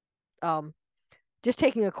just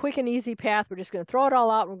taking a quick and easy path. We're just going to throw it all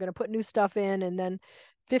out. We're going to put new stuff in, and then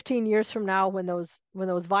 15 years from now, when those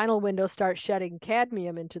vinyl windows start shedding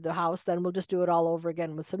cadmium into the house, then we'll just do it all over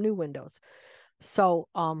again with some new windows. So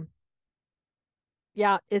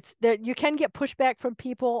yeah, it's that you can get pushback from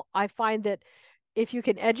people. I find that if you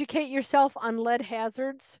can educate yourself on lead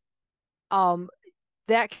hazards,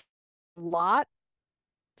 that can a lot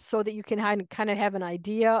so that you can kind of have an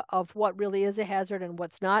idea of what really is a hazard and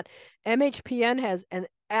what's not. MHPN has an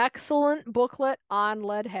excellent booklet on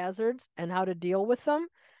lead hazards and how to deal with them,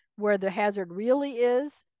 where the hazard really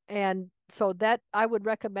is. And so that I would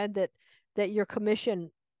recommend that your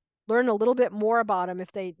commission learn a little bit more about them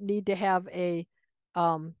if they need to have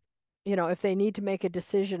if they need to make a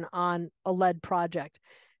decision on a lead project.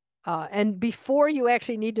 And before you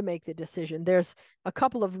actually need to make the decision, there's a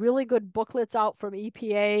couple of really good booklets out from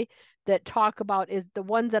EPA that talk about the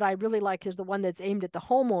one that I really like is the one that's aimed at the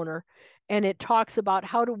homeowner. And it talks about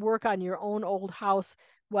how to work on your own old house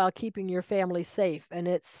while keeping your family safe. And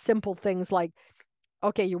it's simple things like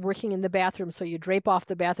okay, you're working in the bathroom, so you drape off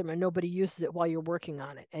the bathroom and nobody uses it while you're working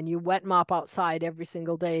on it. And you wet mop outside every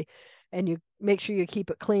single day and you make sure you keep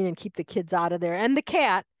it clean and keep the kids out of there and the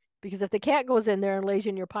cat, because if the cat goes in there and lays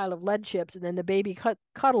in your pile of lead chips and then the baby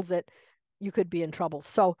cuddles it, you could be in trouble.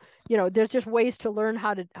 So, there's just ways to learn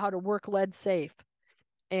how to work lead safe.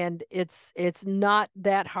 And it's not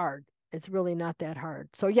that hard. It's really not that hard.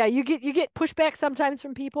 So yeah, you get pushback sometimes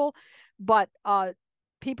from people, but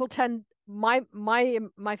people tend my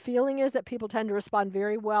feeling is that people tend to respond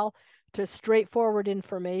very well to straightforward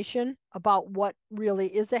information about what really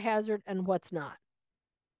is a hazard and what's not.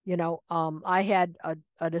 I had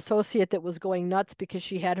an associate that was going nuts because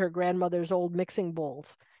she had her grandmother's old mixing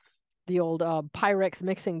bowls, the old Pyrex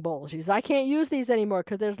mixing bowl. She says, I can't use these anymore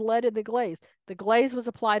because there's lead in the glaze. The glaze was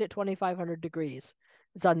applied at 2,500 degrees.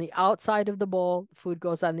 It's on the outside of the bowl. Food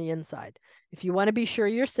goes on the inside. If you want to be sure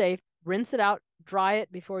you're safe, rinse it out, dry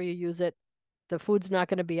it before you use it. The food's not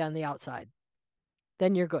going to be on the outside.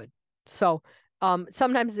 Then you're good. So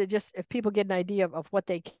sometimes if people get an idea of what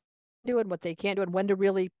they can do and what they can't do and when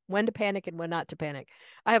to panic and when not to panic.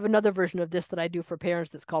 I have another version of this that I do for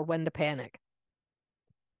parents that's called when to panic.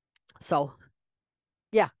 So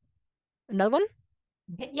yeah, another one.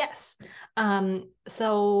 Yes.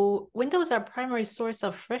 So windows are primary source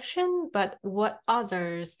of friction, but what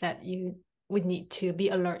others that you would need to be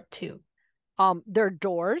alert to? There are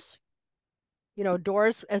doors,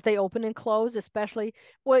 doors as they open and close, especially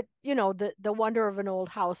the wonder of an old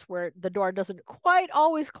house where the door doesn't quite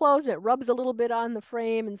always close and it rubs a little bit on the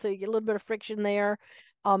frame, and so you get a little bit of friction there.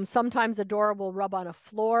 Sometimes the door will rub on a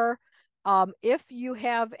floor. If you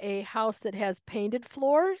have a house that has painted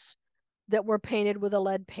floors that were painted with a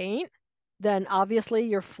lead paint, then obviously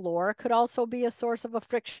your floor could also be a source of a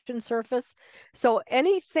friction surface. So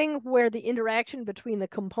anything where the interaction between the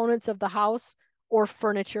components of the house or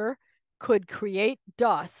furniture could create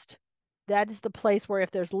dust, that is the place where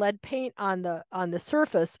if there's lead paint on the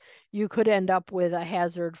surface, you could end up with a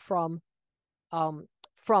hazard um,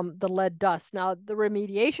 from the lead dust. Now, the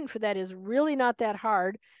remediation for that is really not that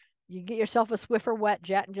hard. You get yourself a Swiffer wet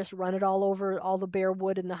jet and just run it all over all the bare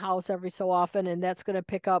wood in the house every so often, and that's going to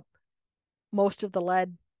pick up most of the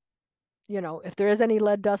lead. If there is any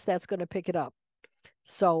lead dust, that's going to pick it up.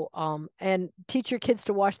 So, and teach your kids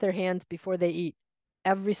to wash their hands before they eat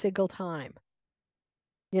every single time.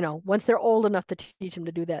 Once they're old enough to teach them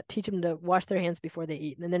to do that, teach them to wash their hands before they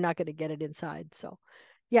eat, and then they're not going to get it inside. So,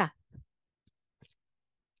 yeah.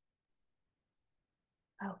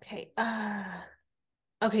 Okay.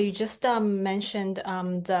 Okay, you just mentioned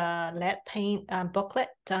the lead paint booklet.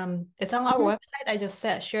 It's on our Mhm. website. I just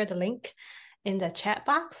said share the link in the chat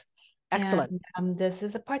box. Excellent. And this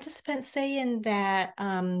is a participant saying that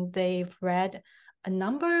they've read a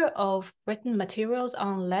number of written materials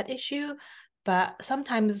on lead issue, but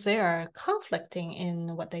sometimes they are conflicting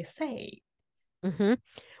in what they say. hmm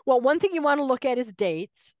Well, one thing you want to look at is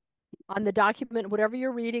dates on the document, whatever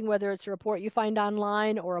you're reading, whether it's a report you find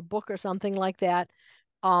online or a book or something like that.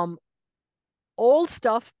 Um, Old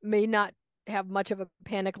stuff may not have much of a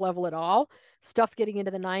panic level at all. Stuff getting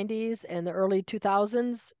into the 90s and the early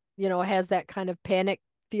 2000s, has that kind of panic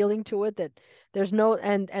feeling to it that there's no,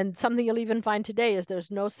 and something you'll even find today is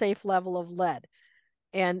there's no safe level of lead.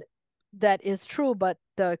 And that is true, but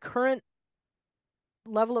the current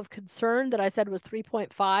level of concern that I said was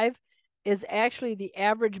 3.5 is actually the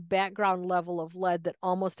average background level of lead that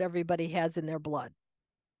almost everybody has in their blood.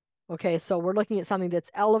 Okay, so we're looking at something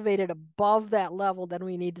that's elevated above that level, then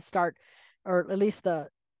we need to start, or at least the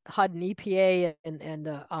HUD and EPA and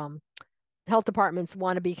health departments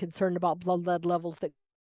want to be concerned about blood lead levels that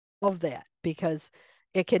of that because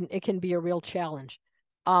it can be a real challenge.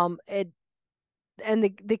 It and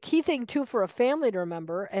the key thing too for a family to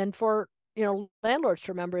remember and for landlords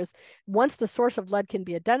to remember is once the source of lead can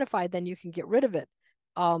be identified, then you can get rid of it.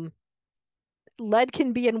 Um, Lead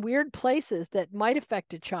can be in weird places that might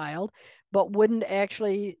affect a child, but wouldn't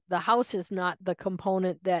actually, the house is not the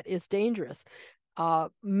component that is dangerous.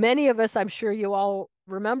 Many of us, I'm sure you all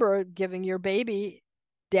remember giving your baby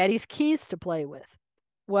daddy's keys to play with.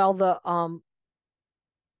 Well,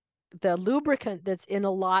 the lubricant that's in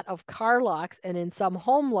a lot of car locks and in some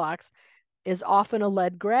home locks is often a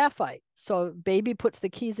lead graphite. So baby puts the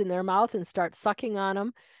keys in their mouth and starts sucking on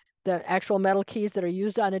them, the actual metal keys that are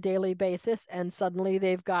used on a daily basis, and suddenly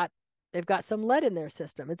they've got some lead in their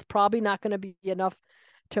system. It's probably not going to be enough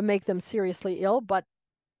to make them seriously ill, but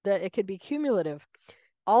that it could be cumulative.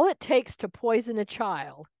 All it takes to poison a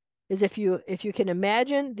child is if you can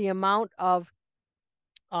imagine the amount of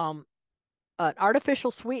um, an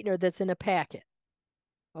artificial sweetener that's in a packet,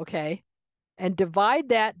 okay, and divide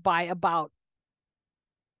that by about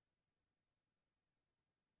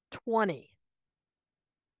 1/20.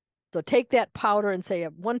 So take that powder and say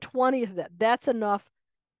 1/20 of that. That's enough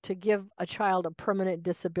to give a child a permanent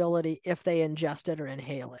disability if they ingest it or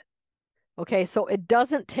inhale it. Okay, so it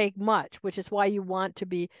doesn't take much, which is why you want to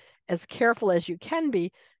be as careful as you can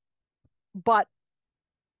be. But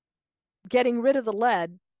getting rid of the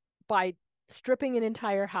lead by stripping an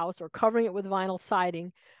entire house or covering it with vinyl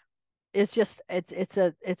siding is just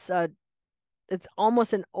it's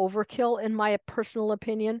almost an overkill in my personal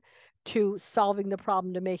opinion to solving the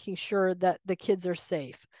problem, to making sure that the kids are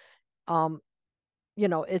safe. Um,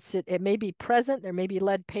 it may be present, there may be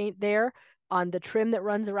lead paint there on the trim that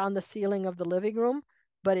runs around the ceiling of the living room,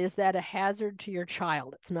 but is that a hazard to your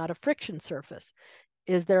child? It's not a friction surface.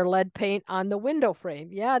 Is there lead paint on the window frame?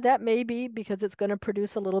 Yeah, that may be, because it's going to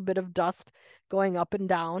produce a little bit of dust going up and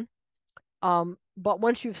down. But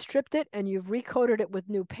once you've stripped it and you've recoated it with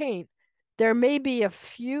new paint, there may be a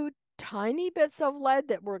few tiny bits of lead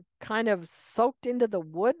that were kind of soaked into the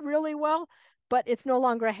wood really well, but it's no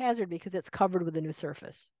longer a hazard because it's covered with a new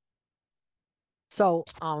surface. So,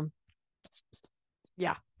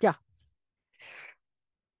 yeah.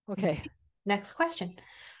 Okay. Next question.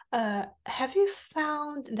 Have you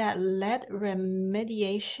found that lead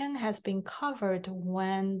remediation has been covered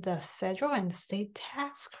when the federal and state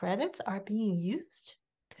tax credits are being used?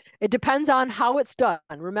 It depends on how it's done.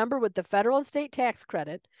 Remember, with the federal and state tax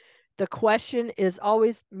credit, the question is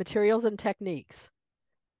always materials and techniques.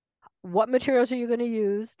 What materials are you going to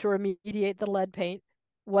use to remediate the lead paint?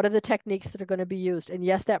 What are the techniques that are going to be used? And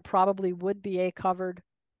yes, that probably would be a covered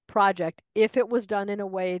project if it was done in a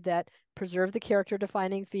way that preserved the character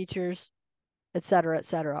defining features, et cetera,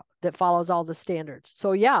 that follows all the standards.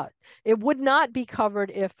 So yeah, it would not be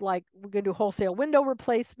covered if, like, we're going to do wholesale window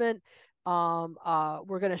replacement.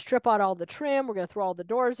 We're going to strip out all the trim. We're going to throw all the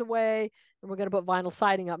doors away, and we're going to put vinyl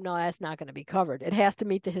siding up. No, that's not going to be covered. It has to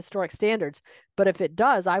meet the historic standards. But if it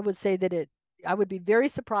does, I would say that I would be very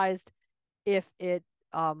surprised if it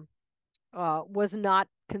was not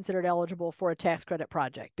considered eligible for a tax credit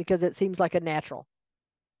project, because it seems like a natural.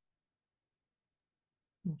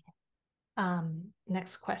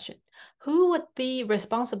 Next question. Who would be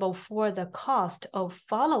responsible for the cost of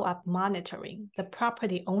follow-up monitoring? The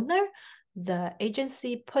property owner, the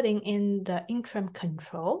agency putting in the interim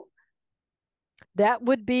control? That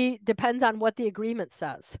would be, depends on what the agreement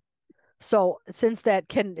says. So since that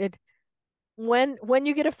can, when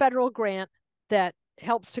you get a federal grant that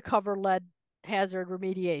helps to cover lead hazard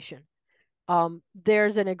remediation,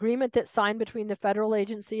 there's an agreement that's signed between the federal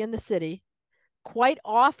agency and the city. Quite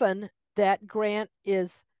often, that grant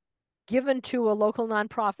is given to a local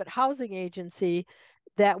nonprofit housing agency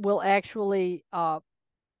that will actually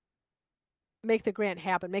make the grant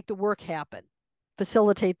happen, make the work happen,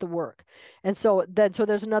 facilitate the work. And so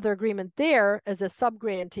there's another agreement there as a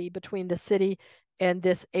subgrantee between the city and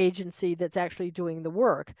this agency that's actually doing the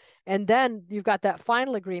work. And then you've got that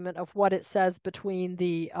final agreement of what it says between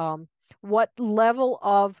the what level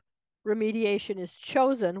of remediation is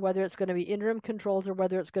chosen, whether it's going to be interim controls or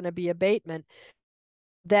whether it's going to be abatement,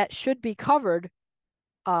 that should be covered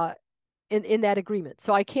in that agreement.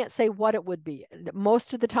 So I can't say what it would be.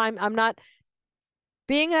 Most of the time, I'm not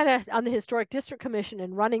being on the Historic District Commission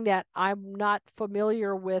and running that. I'm not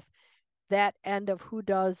familiar with that end of who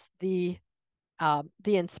does the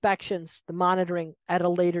inspections, the monitoring at a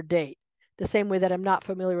later date. The same way that I'm not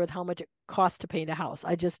familiar with how much it costs to paint a house.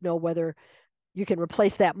 I just know whether you can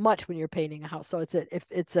replace that much when you're painting a house. So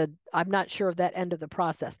I'm not sure of that end of the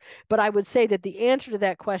process. But I would say that the answer to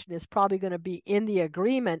that question is probably going to be in the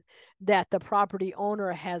agreement that the property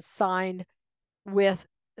owner has signed with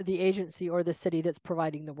the agency or the city that's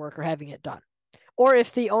providing the work or having it done. Or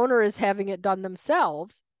if the owner is having it done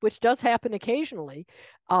themselves, which does happen occasionally,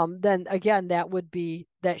 then again, that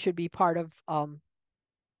should be part of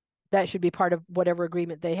whatever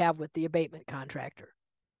agreement they have with the abatement contractor.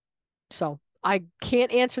 So I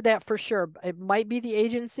can't answer that for sure. It might be the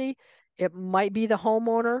agency, it might be the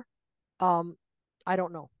homeowner. I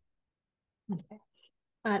don't know. Okay.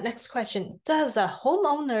 Next question. Does a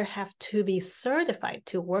homeowner have to be certified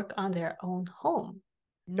to work on their own home?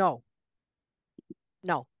 No.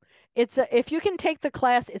 If you can take the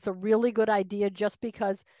class, it's a really good idea, just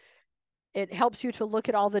because it helps you to look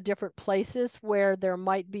at all the different places where there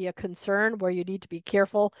might be a concern, where you need to be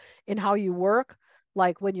careful in how you work.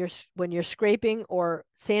 Like when you're scraping or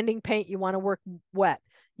sanding paint, you want to work wet.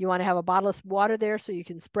 You want to have a bottle of water there so you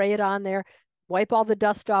can spray it on there, wipe all the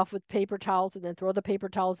dust off with paper towels, and then throw the paper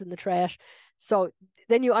towels in the trash. So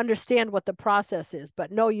then you understand what the process is.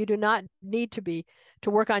 But no, you do not need to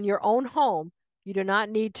work on your own home. You do not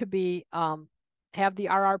need to have the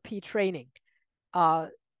RRP training.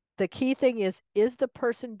 The key thing is the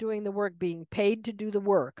person doing the work being paid to do the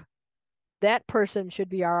work? That person should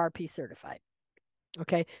be RRP certified.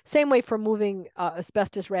 Okay. Same way for moving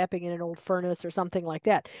asbestos wrapping in an old furnace or something like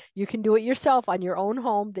that. You can do it yourself on your own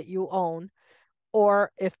home that you own,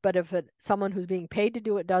 or if someone who's being paid to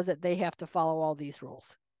do it does it, they have to follow all these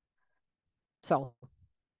rules. So,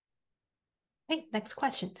 Okay, next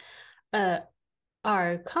question.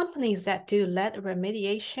 Are companies that do lead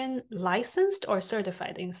remediation licensed or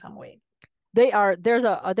certified in some way? they are there's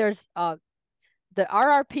the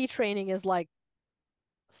RRP training is like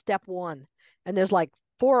step one, and there's like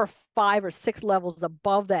 4 or 5 or 6 levels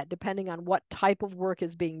above that, depending on what type of work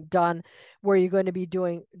is being done, where you're going to be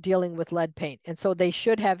dealing with lead paint. And so they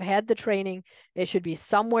should have had the training. It should be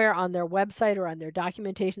somewhere on their website or on their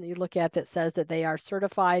documentation that you look at that says that they are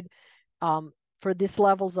certified for these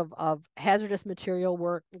levels of hazardous material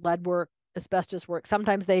work, lead work, asbestos work.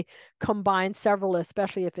 Sometimes they combine several,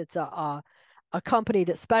 especially if it's a company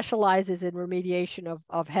that specializes in remediation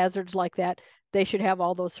of hazards like that. They should have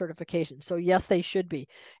all those certifications. So yes, they should be.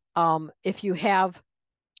 If you have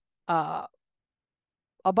uh,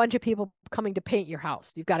 a bunch of people coming to paint your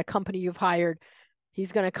house, you've got a company you've hired.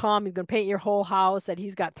 He's going to come, he's going to paint your whole house, and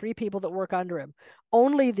he's got 3 people that work under him.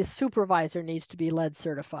 Only the supervisor needs to be lead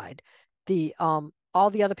certified. All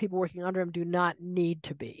the other people working under him do not need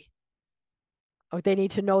to be. They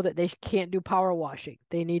need to know that they can't do power washing.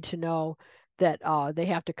 They need to know that they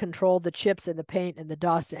have to control the chips and the paint and the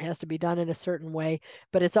dust. It has to be done in a certain way,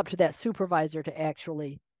 but it's up to that supervisor to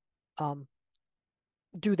actually um,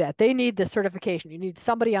 do that. They need the certification. You need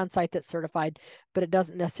somebody on site that's certified, but it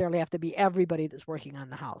doesn't necessarily have to be everybody that's working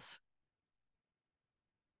on the house.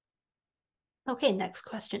 Okay, next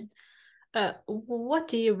question. What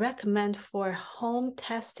do you recommend for home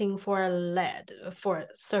testing for lead for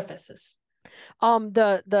surfaces?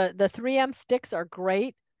 The 3M sticks are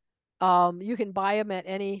great. You can buy them at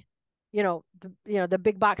any, the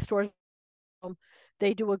big box stores.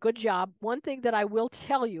 They do a good job. One thing that I will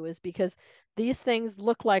tell you is because these things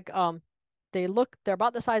look like they're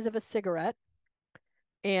about the size of a cigarette,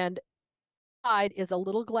 and inside is a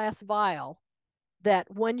little glass vial that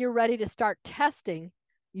when you're ready to start testing,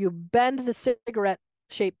 you bend the cigarette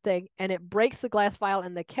shaped thing and it breaks the glass vial,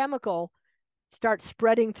 and the chemical starts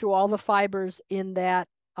spreading through all the fibers in that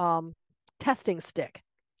testing stick.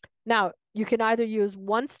 Now, you can either use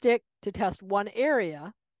one stick to test one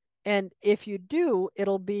area, and if you do,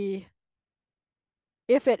 it'll be,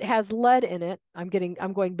 if it has lead in it, I'm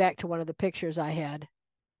going back to one of the pictures I had.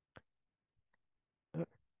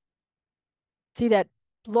 See that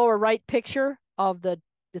lower right picture of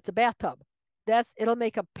it's a bathtub. It'll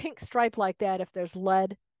make a pink stripe like that if there's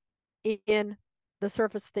lead in the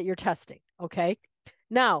surface that you're testing. Okay.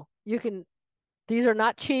 Now these are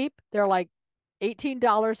not cheap. They're like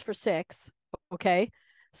 $18 for 6. Okay.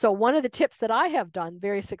 So one of the tips that I have done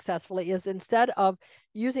very successfully is, instead of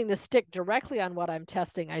using the stick directly on what I'm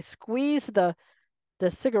testing, I squeeze the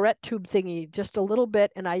cigarette tube thingy just a little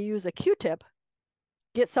bit, and I use a Q-tip,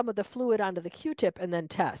 get some of the fluid onto the Q-tip, and then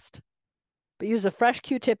test. But use a fresh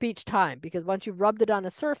Q-tip each time, because once you've rubbed it on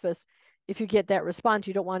a surface, if you get that response,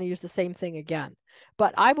 you don't want to use the same thing again.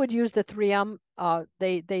 But I would use the 3M.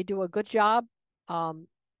 They do a good job.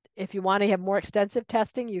 If you want to have more extensive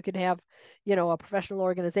testing, you can have, a professional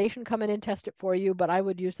organization come in and test it for you. But I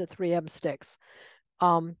would use the 3M sticks.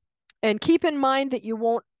 And keep in mind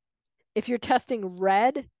that if you're testing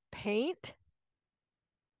red paint,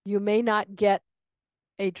 you may not get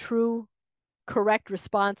a true correct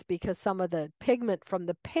response, because some of the pigment from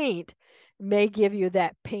the paint may give you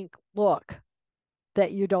that pink look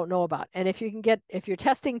that you don't know about. And if you're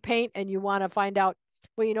testing paint and you want to find out,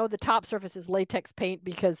 well, the top surface is latex paint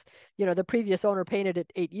because, the previous owner painted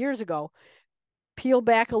it 8 years ago, peel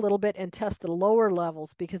back a little bit and test the lower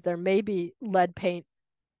levels, because there may be lead paint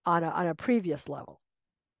on a previous level.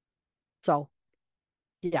 So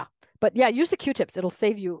yeah. But yeah, use the Q-tips. It'll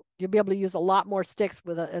save you. You'll be able to use a lot more sticks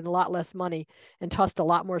and a lot less money and test a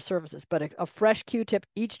lot more surfaces. But a fresh Q-tip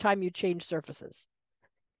each time you change surfaces.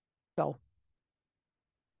 So,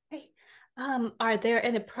 Okay. Are there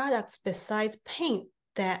any products besides paint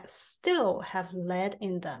that still have lead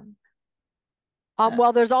in them?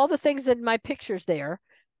 well, there's all the things in my pictures there.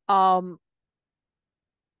 Um,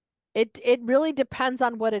 it really depends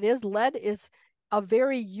on what it is. Lead is a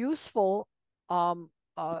very useful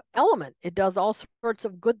element. It does all sorts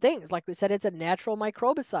of good things. Like we said, it's a natural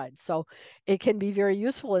microbicide, so it can be very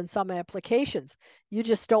useful in some applications. You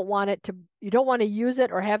just don't want you don't want to use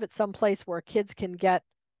it or have it someplace where kids can get,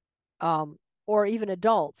 or even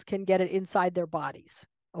adults can get it inside their bodies.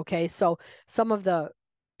 Okay, so some of the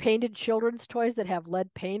painted children's toys that have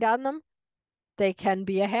lead paint on them, they can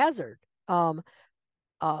be a hazard.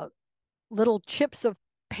 Little chips of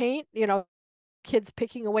paint, kids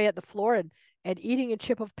picking away at the floor and eating a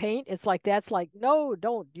chip of paint, it's like, that's like, no,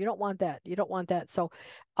 you don't want that. You don't want that. So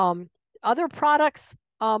other products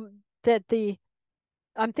that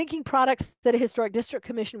I'm thinking products that a historic district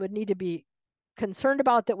commission would need to be concerned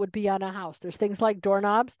about that would be on a house. There's things like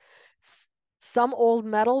doorknobs. Some old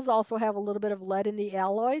metals also have a little bit of lead in the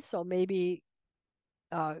alloy, so maybe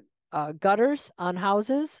gutters on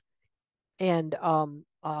houses and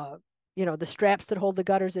the straps that hold the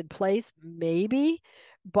gutters in place, maybe,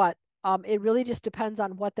 but it really just depends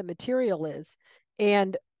on what the material is.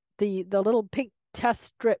 And the little pink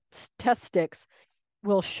test sticks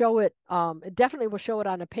will show it. It definitely will show it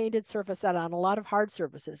on a painted surface and on a lot of hard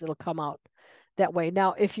surfaces. It'll come out that way.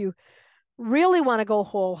 Now, if you really want to go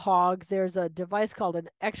whole hog, there's a device called an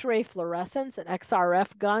X-ray fluorescence, an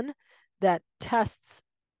XRF gun, that tests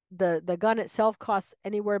the gun itself. Costs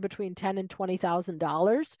anywhere between $10,000 and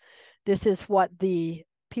 $20,000. This is what the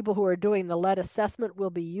people who are doing the lead assessment will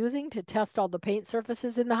be using to test all the paint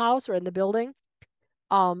surfaces in the house or in the building.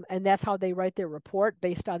 And that's how they write their report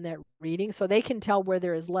based on that reading. So they can tell where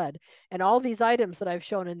there is lead. And all these items that I've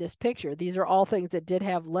shown in this picture, these are all things that did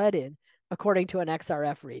have lead in, according to an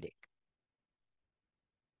XRF reading.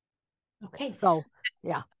 Okay. So,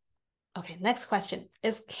 yeah. Okay, next question.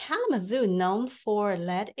 Is Kalamazoo known for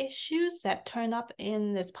lead issues that turn up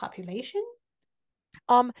in its population?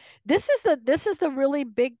 This is the really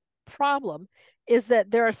big problem, is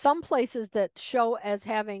that there are some places that show as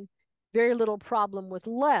having very little problem with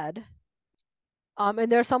lead.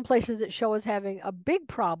 And there are some places that show as having a big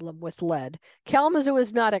problem with lead. Kalamazoo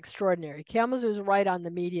is not extraordinary. Kalamazoo is right on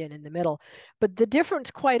the median in the middle. But the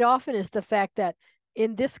difference quite often is the fact that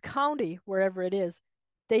in this county, wherever it is,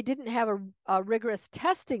 they didn't have a rigorous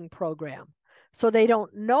testing program. So they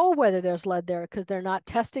don't know whether there's lead there because they're not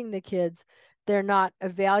testing the kids. They're not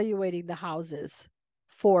evaluating the houses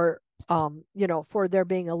for, for there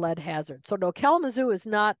being a lead hazard. So no, Kalamazoo is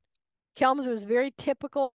very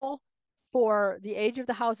typical for the age of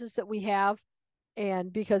the houses that we have,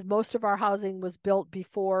 and because most of our housing was built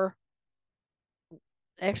before,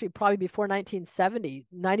 actually probably before 1970.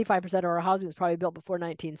 95% of our housing was probably built before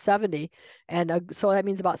 1970, and so that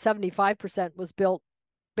means about 75% was built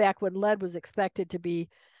back when lead was expected to be,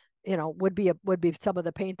 would be some of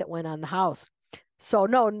the paint that went on the house. So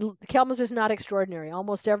no, Kalamazoo is not extraordinary.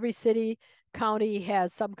 Almost every city, county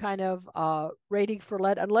has some kind of rating for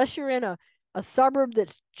lead, unless you're in a suburb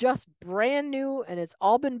that's just brand new and it's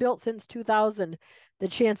all been built since 2000. The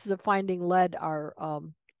chances of finding lead are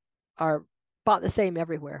about the same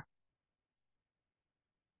everywhere.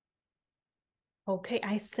 Okay,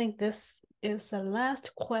 I think this is the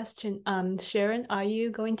last question. Sharon, are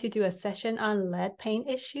you going to do a session on lead paint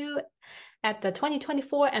issue at the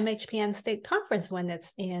 2024 MHPN State Conference when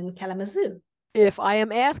it's in Kalamazoo? If I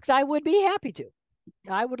am asked, I would be happy to.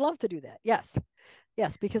 I would love to do that. Yes.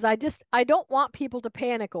 Yes, because I don't want people to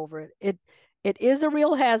panic over it. It is a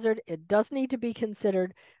real hazard. It does need to be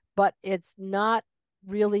considered, but it's not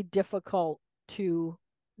really difficult to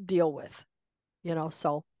deal with,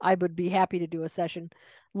 so I would be happy to do a session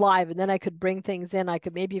live, and then I could bring things in. I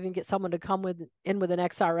could maybe even get someone to come in with an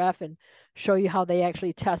XRF and show you how they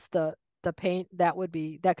actually test the paint. That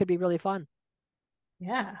could be really fun.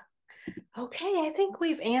 Yeah. Okay, I think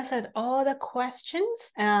we've answered all the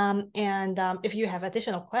questions. If you have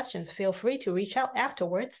additional questions, feel free to reach out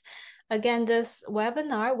afterwards. Again, this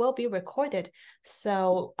webinar will be recorded.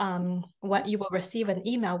 So what you will receive an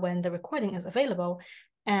email when the recording is available.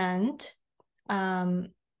 And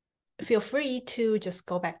feel free to just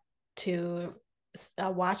go back to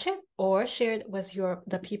watch it or share it with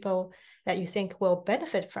the people that you think will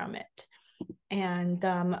benefit from it. And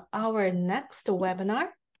our next webinar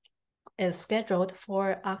is scheduled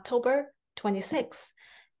for October 26th.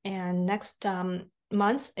 And next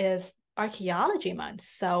month is Archaeology Month.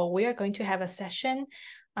 So we are going to have a session.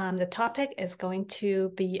 The topic is going to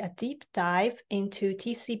be a deep dive into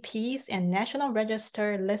TCPs and National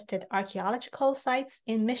Register listed archaeological sites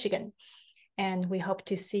in Michigan. And we hope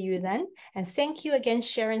to see you then. And thank you again,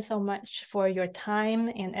 Sharon, so much for your time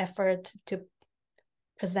and effort to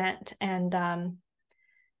present. And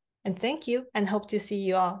thank you, and hope to see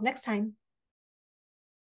you all next time.